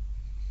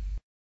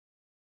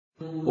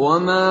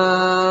 وَمَا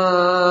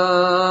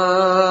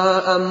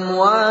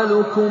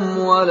أَمْوَالُكُمْ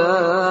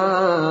وَلَا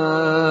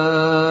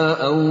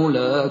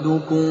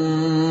أَوْلَادُكُمْ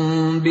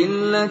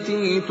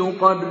بِالَّتِي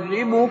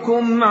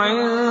تُقَرِّبُكُمْ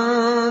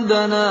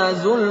عِندَنَا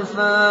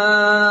زُلْفَىٰ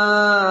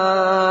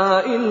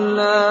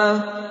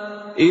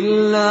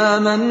إِلَّا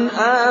مَنْ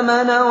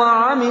آمَنَ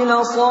وَعَمِلَ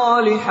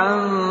صَالِحًا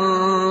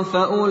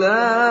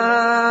فَأُولَٰئِكَ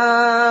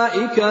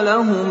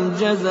لَهُمْ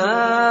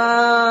جَزَاءُ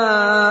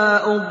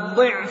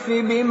الضِّعْفِ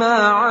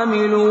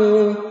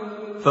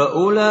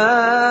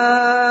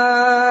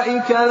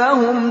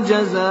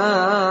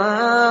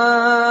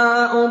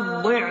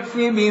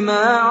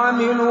بِمَا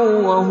عَمِلُوا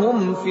وَهُمْ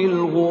فِي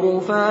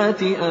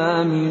الْغُرُفَاتِ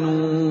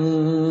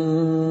آمِنُونَ.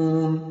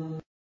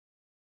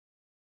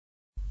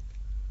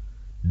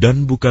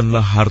 Dan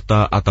bukanlah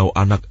harta atau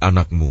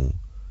anak-anakmu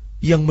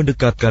yang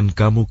mendekatkan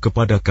kamu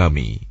kepada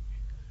kami,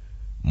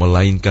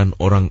 melainkan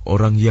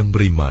orang-orang yang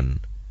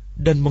beriman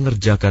dan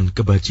mengerjakan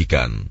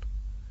kebajikan.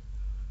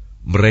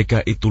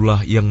 Mereka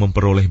itulah yang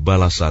memperoleh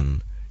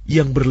balasan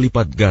yang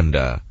berlipat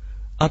ganda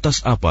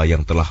atas apa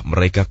yang telah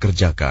mereka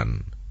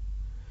kerjakan.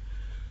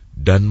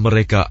 Dan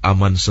mereka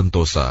aman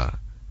sentosa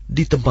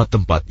di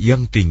tempat-tempat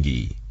yang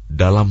tinggi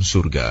dalam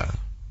surga.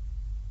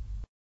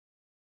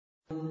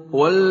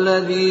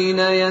 وَالَّذِينَ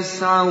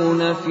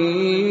يَسْعَوْنَ فِي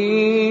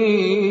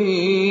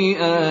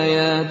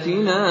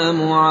آيَاتِنَا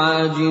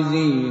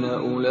مُعَاجِزِينَ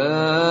أُولَٰئِكَ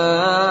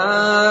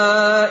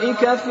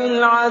فِي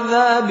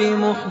الْعَذَابِ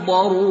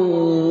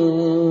مُحْضَرُونَ.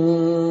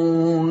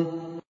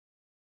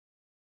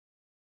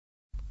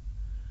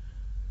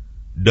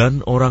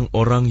 Dan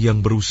orang-orang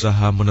yang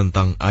berusaha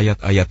menentang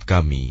ayat-ayat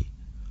kami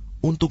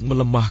untuk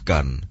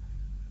melemahkan,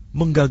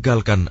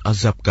 menggagalkan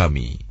azab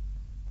kami,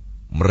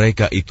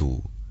 mereka itu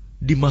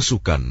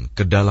dimasukkan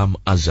ke dalam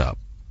azab.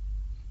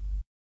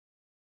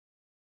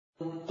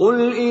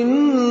 Qul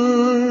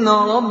inna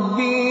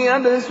rabbi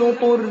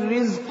yabsutur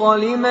rizqa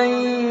liman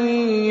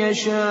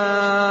yasha'u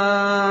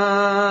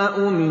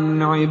min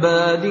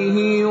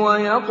ibadihi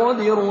wa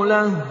yaqdiru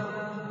lahu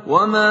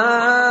wa ma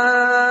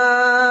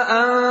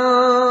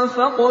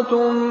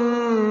anfaqtum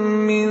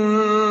min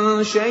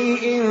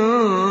shay'in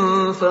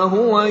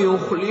fahuwa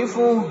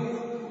yukhlifuhu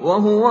wa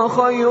huwa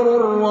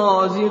khairur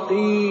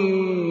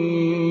raziqin.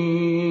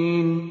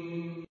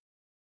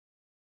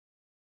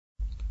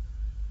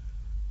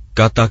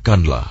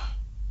 Katakanlah,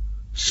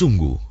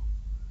 sungguh,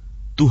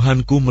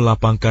 Tuhanku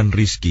melapangkan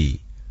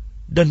rizki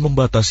dan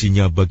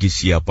membatasinya bagi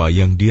siapa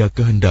yang Dia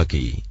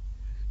kehendaki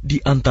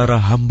di antara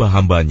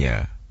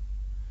hamba-hambanya.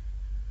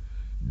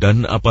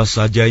 Dan apa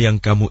saja yang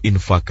kamu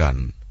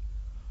infakkan,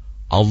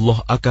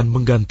 Allah akan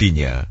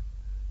menggantinya,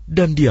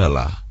 dan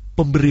Dialah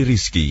pemberi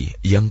rizki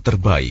yang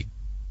terbaik.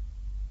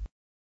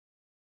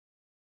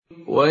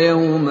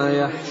 وَيَوْمَ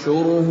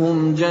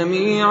يَحْشُرُهُمْ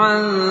جَمِيعًا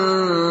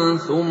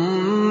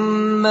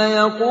ثُمَّ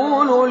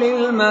يَقُولُ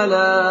لِلْمَلَائِكَةِ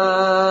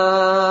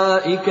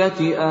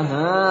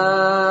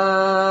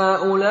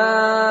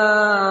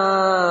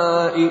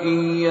أَهَؤُلَاءِ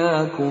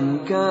إِيَّاكُمْ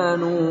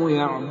كَانُوا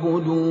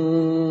يَعْبُدُونَ.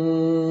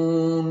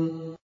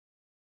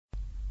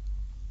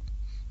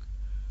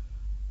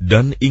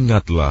 Dan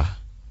ingatlah,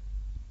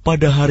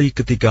 pada hari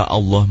ketika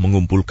Allah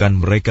mengumpulkan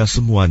mereka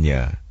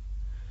semuanya,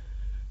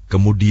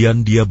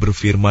 kemudian Dia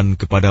berfirman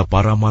kepada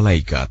para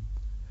malaikat,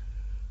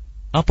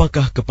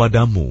 apakah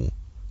kepadamu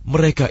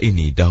mereka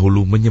ini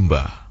dahulu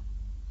menyembah?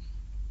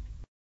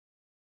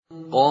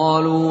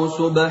 قالوا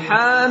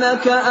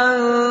سبحانك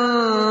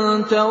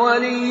أنت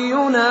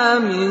ولينا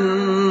من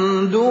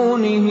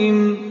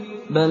دونهم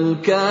بل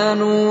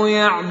كانوا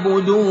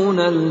يعبدون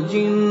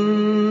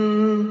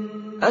الجن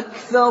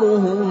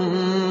أكثرهم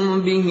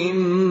بهم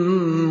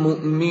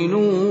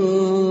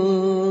مؤمنون.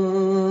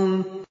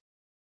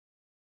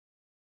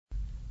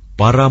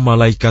 Para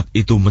malaikat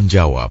itu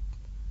menjawab,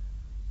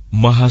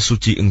 Maha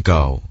suci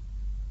Engkau,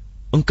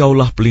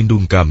 Engkaulah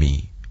pelindung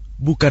kami,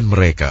 bukan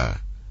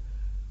mereka.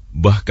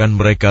 Bahkan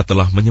mereka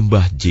telah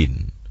menyembah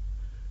jin.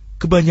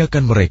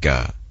 Kebanyakan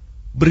mereka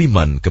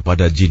beriman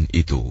kepada jin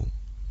itu.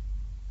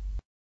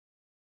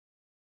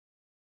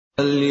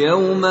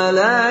 اليوم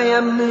لا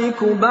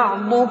يملك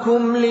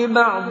بعضكم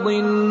لبعض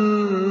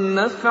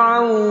نفعا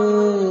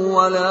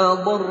ولا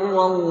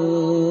ضرا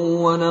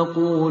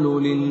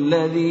ونقول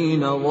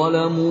للذين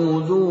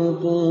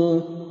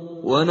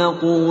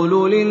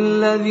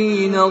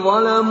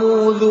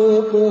ظلموا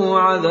ذوقوا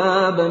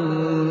عذاب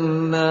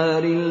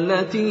النار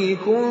التي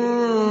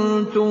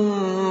كنتم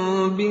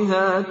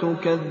بها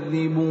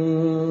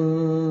تكذبون.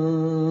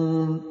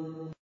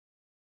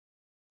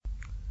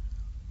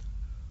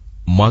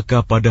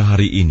 Maka pada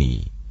hari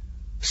ini,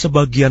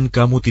 sebagian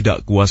kamu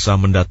tidak kuasa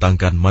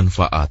mendatangkan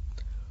manfaat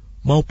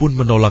maupun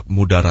menolak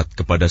mudarat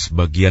kepada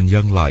sebagian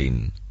yang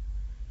lain.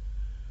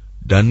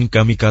 Dan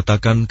kami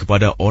katakan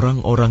kepada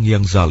orang-orang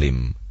yang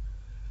zalim,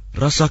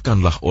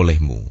 rasakanlah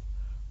olehmu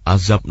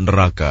azab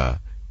neraka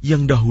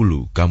yang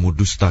dahulu kamu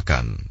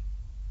dustakan.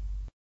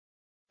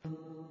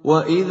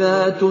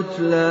 وَإِذَا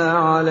تُتْلَى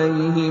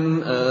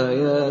عَلَيْهِمْ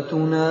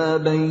آيَاتُنَا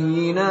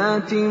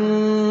بَيِّنَاتٍ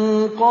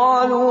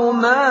قَالُوا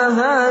مَا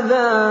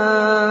هَذَا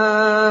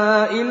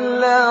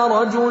إِلَّا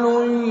رَجُلٌ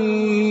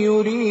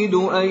يُرِيدُ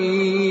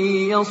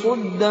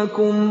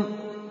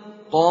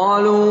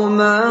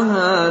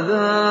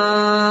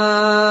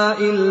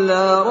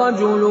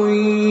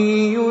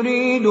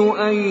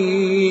أَن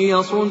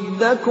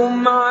يَصُدَّكُمْ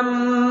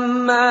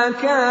عَمَّا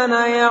كَانَ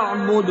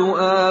يَعْبُدُ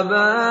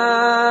آبَاؤُكُمْ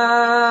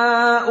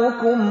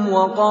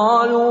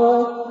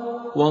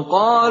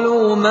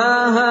وَقَالُوا مَا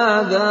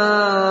هَذَا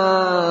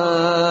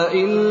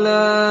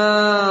إِلَّا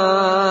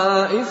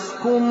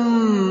إِفْكٌ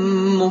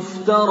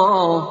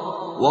مُفْتَرًى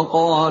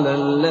وَقَالَ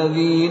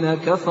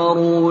الَّذِينَ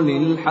كَفَرُوا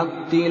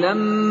لِلْحَقِّ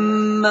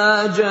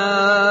لَمَّا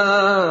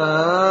جَاءَهُمْ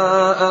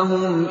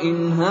إِنْ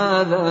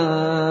هَذَا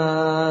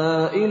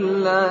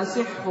إِلَّا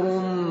سِحْرٌ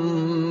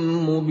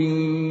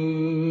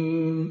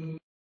مُبِينٌ.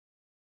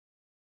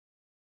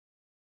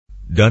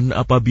 Dan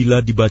apabila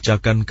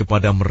dibacakan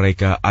kepada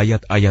mereka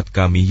ayat-ayat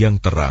kami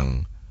yang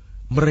terang,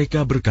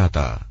 mereka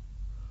berkata,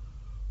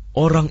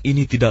 orang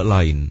ini tidak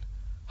lain,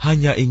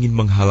 hanya ingin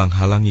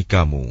menghalang-halangi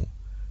kamu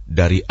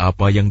dari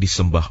apa yang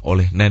disembah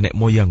oleh nenek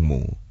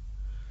moyangmu.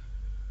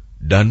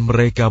 Dan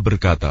mereka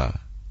berkata,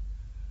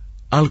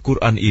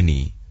 Al-Quran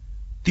ini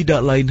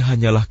tidak lain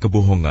hanyalah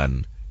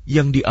kebohongan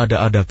yang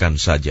diada-adakan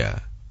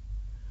saja.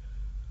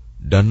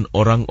 Dan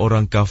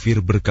orang-orang kafir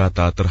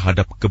berkata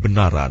terhadap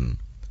kebenaran,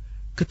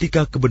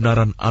 ketika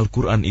kebenaran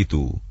Al-Quran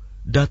itu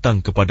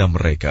datang kepada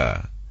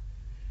mereka,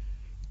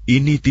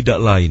 ini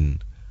tidak lain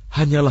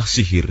hanyalah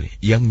sihir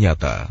yang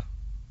nyata.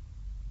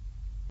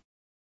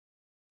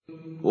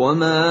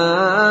 وَمَا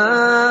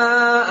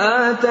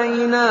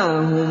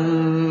آتَيْنَاهُمْ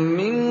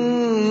مِنْ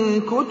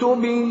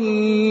كُتُبٍ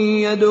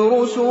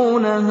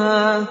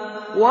يَدْرُسُونَهَا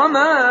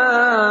وَمَا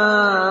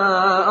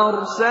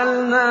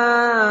أَرْسَلْنَا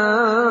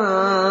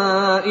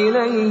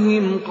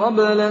إِلَيْهِمْ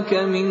قَبْلَكَ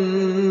مِن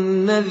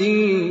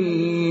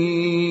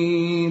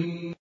نَّذِيرٍ.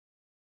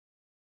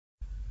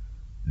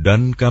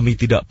 Dan kami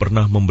tidak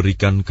pernah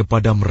memberikan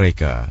kepada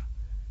mereka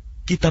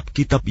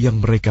kitab-kitab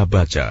yang mereka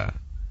baca,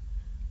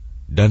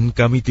 dan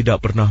kami tidak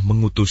pernah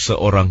mengutus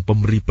seorang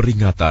pemberi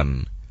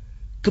peringatan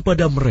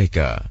kepada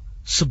mereka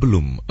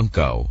sebelum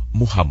engkau,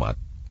 Muhammad.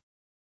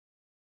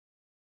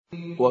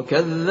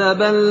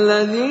 وَكَذَّبَ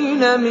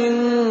الَّذِينَ مِن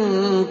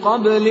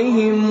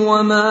قَبْلِهِمْ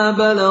وَمَا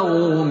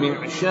بَلَغُوا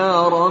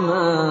مِعْشَارَ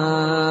مَا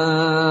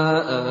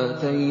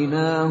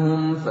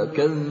آتَيْنَاهُمْ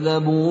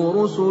فَكَذَّبُوا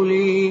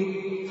رُسُلِي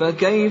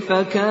فَكَيْفَ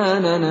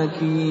كَانَ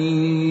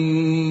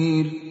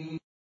نَكِيرِ.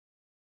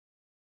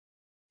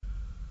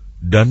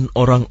 Dan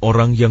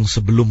orang-orang yang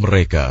sebelum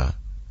mereka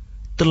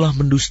telah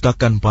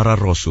mendustakan para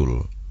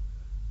rasul,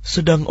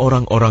 sedang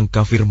orang-orang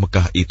kafir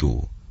Mekah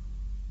itu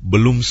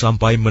belum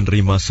sampai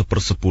menerima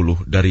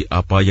 1/10 dari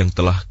apa yang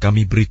telah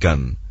kami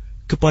berikan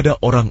kepada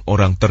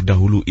orang-orang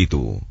terdahulu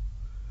itu.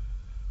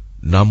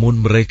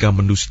 Namun mereka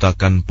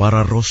mendustakan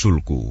para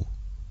rasulku.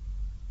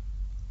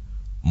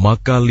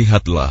 Maka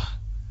lihatlah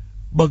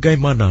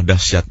bagaimana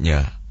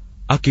dahsyatnya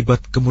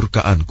akibat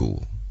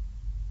kemurkaanku.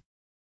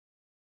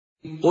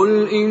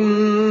 قُلْ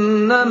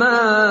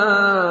إِنَّمَا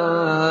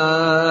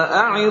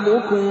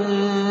أَعِظُكُم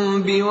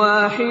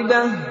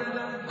بِوَاحِدَةٍ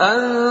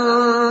أَن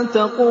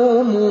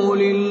تَقُومُوا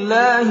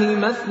لِلَّهِ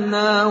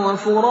مَثْنَىٰ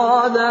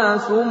وَفُرَادَىٰ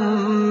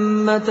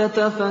ثُمَّ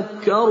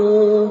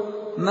تَتَفَكَّرُوا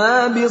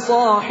مَا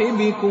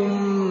بِصَاحِبِكُم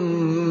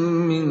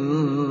مِّن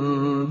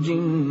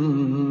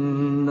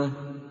جِنَّةٍ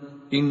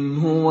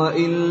إِنْ هُوَ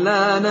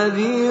إِلَّا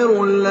نَذِيرٌ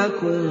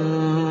لَّكُم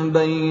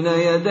بَيْنَ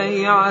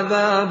يَدَيْ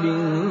عَذَابٍ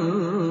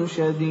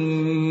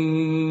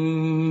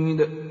شَدِيدٍ.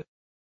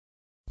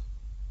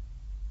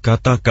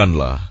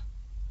 Katakanlah,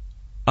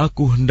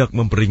 aku hendak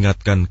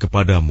memperingatkan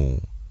kepadamu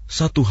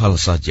satu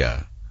hal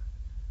saja,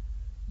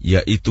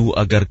 yaitu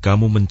agar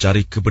kamu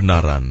mencari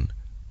kebenaran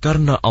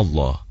karena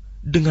Allah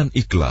dengan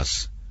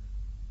ikhlas,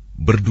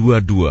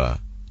 berdua-dua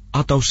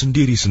atau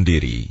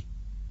sendiri-sendiri.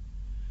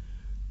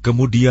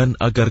 Kemudian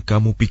agar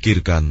kamu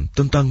pikirkan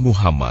tentang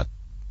Muhammad.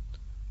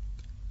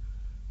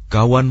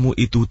 Kawanmu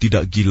itu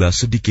tidak gila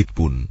sedikit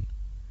pun.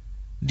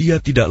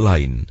 Dia tidak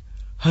lain,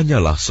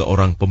 hanyalah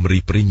seorang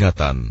pemberi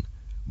peringatan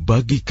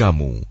bagi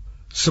kamu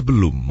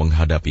sebelum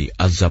menghadapi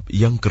azab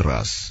yang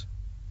keras.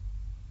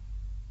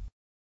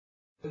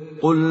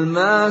 قُلْ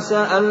مَا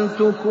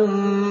سَأَلْتُكُم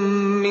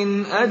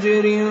مِّنْ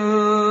أَجْرٍ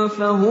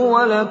فَهُوَ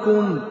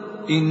لَكُمْ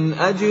إِنْ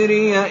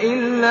أَجْرِيَ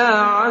إِلَّا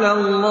عَلَى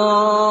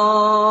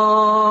اللَّهِ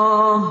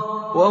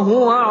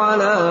وَهُوَ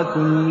عَلَى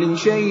كُلِّ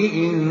شَيْءٍ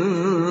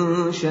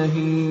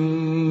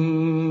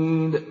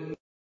شَهِيدٌ.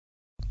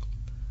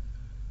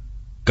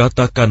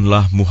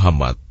 Katakanlah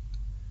Muhammad,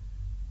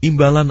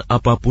 imbalan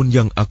apapun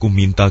yang aku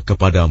minta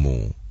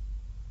kepadamu,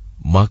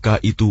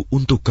 maka itu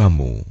untuk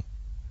kamu.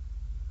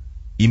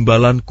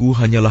 Imbalanku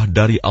hanyalah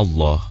dari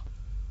Allah,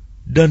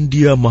 dan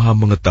Dia Maha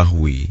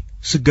mengetahui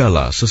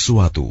segala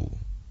sesuatu.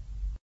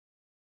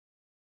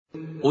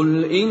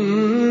 قُلْ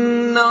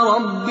إِنَّ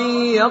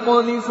رَبِّي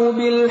يَقْذِفُ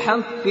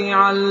بِالْحَقِّ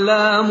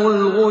عَلَّامُ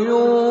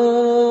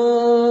الْغُيُوبِ.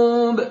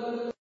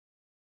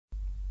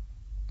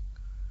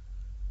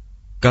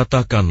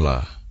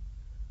 Katakanlah,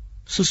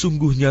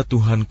 sesungguhnya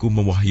Tuhanku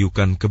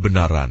mewahyukan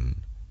kebenaran.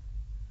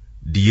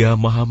 Dia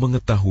Maha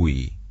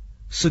mengetahui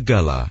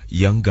segala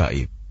yang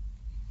gaib.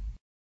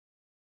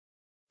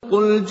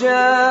 قُلْ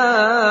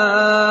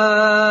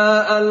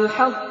جَاءَ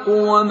الْحَقُّ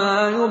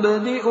وَمَا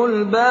يُبْدِئُ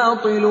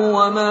الْبَاطِلُ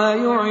وَمَا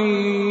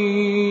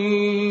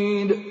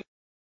يُعِيدُ.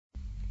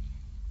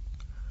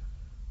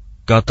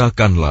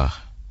 Katakanlah,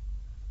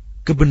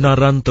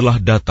 kebenaran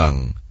telah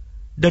datang,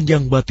 dan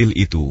yang batil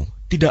itu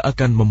tidak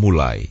akan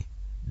memulai,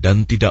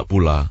 dan tidak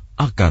pula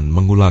akan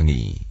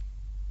mengulangi.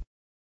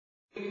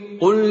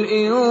 قُلْ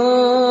إِن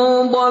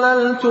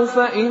ضَلَلْتُ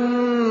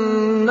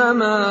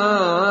فَإِنَّمَا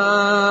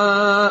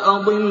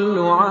أَضِلُّ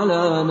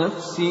عَلَى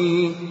نَفْسِي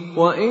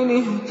وَإِنِ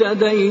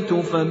اهْتَدَيْتُ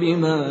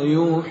فَبِمَا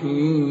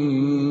يُوحِي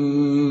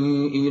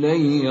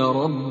إِلَيَّ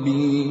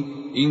رَبِّي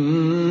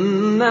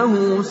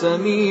إِنَّهُ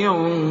سَمِيعٌ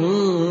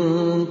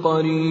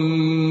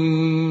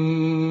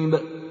قَرِيبٌ.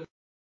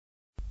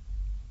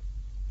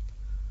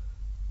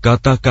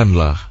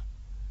 Katakanlah,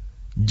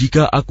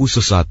 jika aku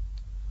sesat,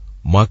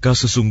 maka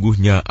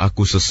sesungguhnya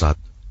aku sesat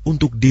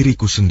untuk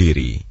diriku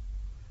sendiri.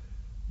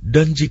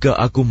 Dan jika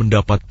aku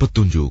mendapat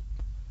petunjuk,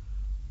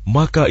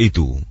 maka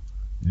itu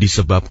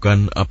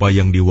disebabkan apa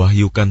yang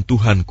diwahyukan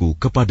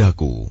Tuhanku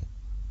kepadaku.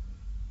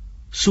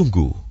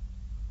 Sungguh,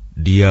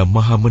 Dia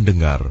Maha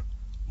mendengar,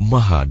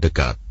 Maha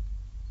dekat.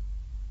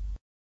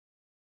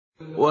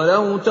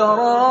 وَلَوْ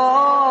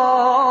تَرَىٰ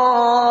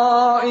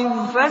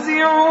إِذْ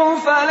فَزِعُوا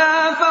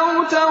فَلَا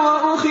فَوْتَ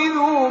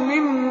وَأُخِذُوا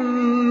مِن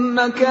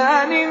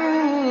مَّكَانٍ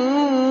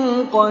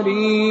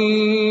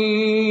قَرِيبٍ.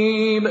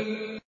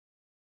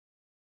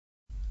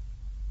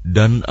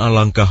 Dan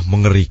alangkah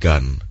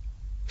mengerikan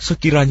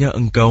sekiranya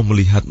engkau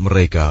melihat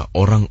mereka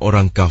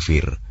orang-orang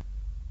kafir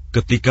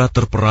ketika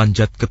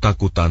terperanjat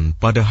ketakutan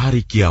pada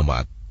hari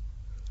kiamat,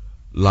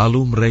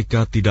 lalu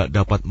mereka tidak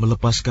dapat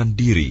melepaskan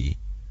diri,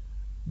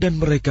 dan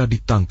mereka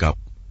ditangkap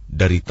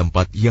dari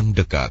tempat yang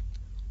dekat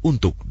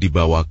untuk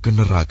dibawa ke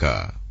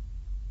neraka.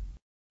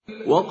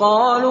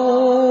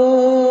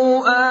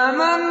 وَقَالُوا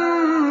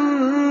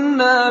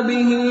آمَنَّا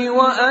بِهِ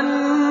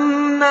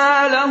وَأَنَّى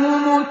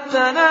لَهُمُ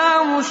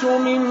التَّنَاوُشُ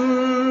مِنْ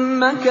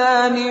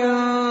مَكَانٍ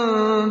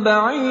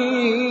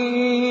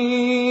بَعِيدٍ.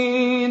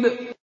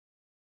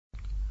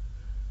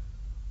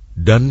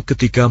 Dan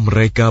ketika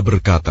mereka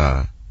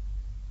berkata,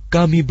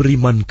 kami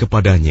beriman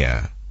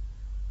kepadanya,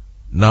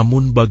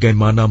 namun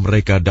bagaimana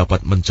mereka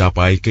dapat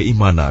mencapai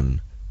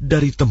keimanan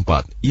dari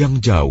tempat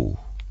yang jauh?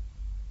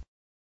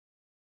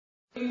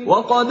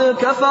 وَقَدْ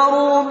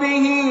كَفَرُوا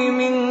بِهِ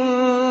مِنْ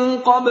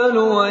قَبْلُ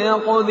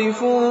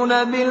وَيَقْذِفُونَ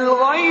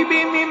بِالْغَيْبِ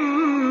مِنْ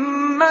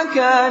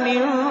مَكَانٍ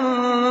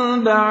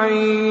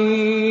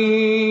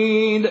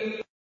بَعِيدٍ.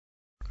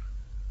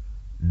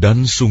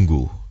 Dan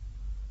sungguh,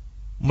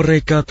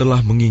 mereka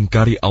telah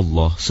mengingkari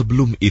Allah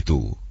sebelum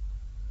itu,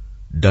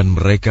 dan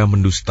mereka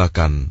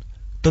mendustakan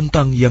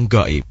tentang yang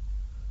gaib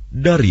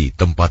dari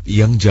tempat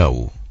yang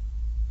jauh.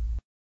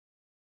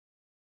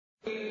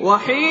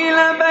 وَحِيلَ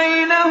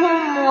بَيْنَهُمْ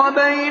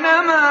وَبَيْنَ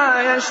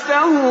مَا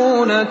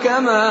يَشْتَهُونَ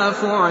كَمَا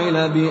فُعِلَ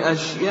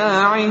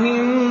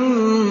بِأَشْيَاعِهِمْ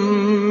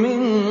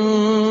مِنْ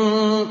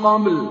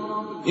قَبْلُ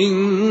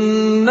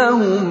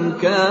إِنَّهُمْ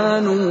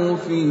كَانُوا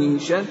فِي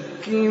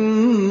شَكٍّ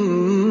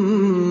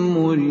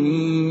مُرِيبٍ.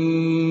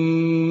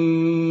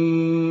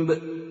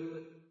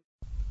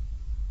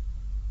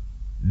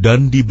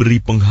 Dan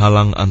diberi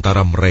penghalang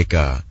antara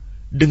mereka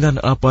dengan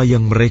apa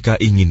yang mereka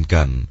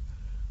inginkan,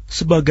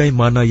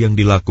 sebagaimana yang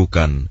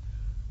dilakukan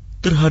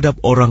terhadap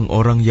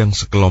orang-orang yang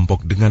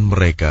sekelompok dengan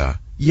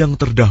mereka yang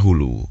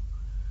terdahulu.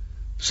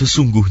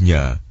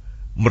 Sesungguhnya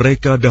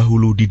mereka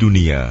dahulu di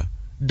dunia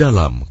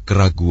dalam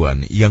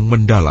keraguan yang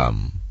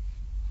mendalam.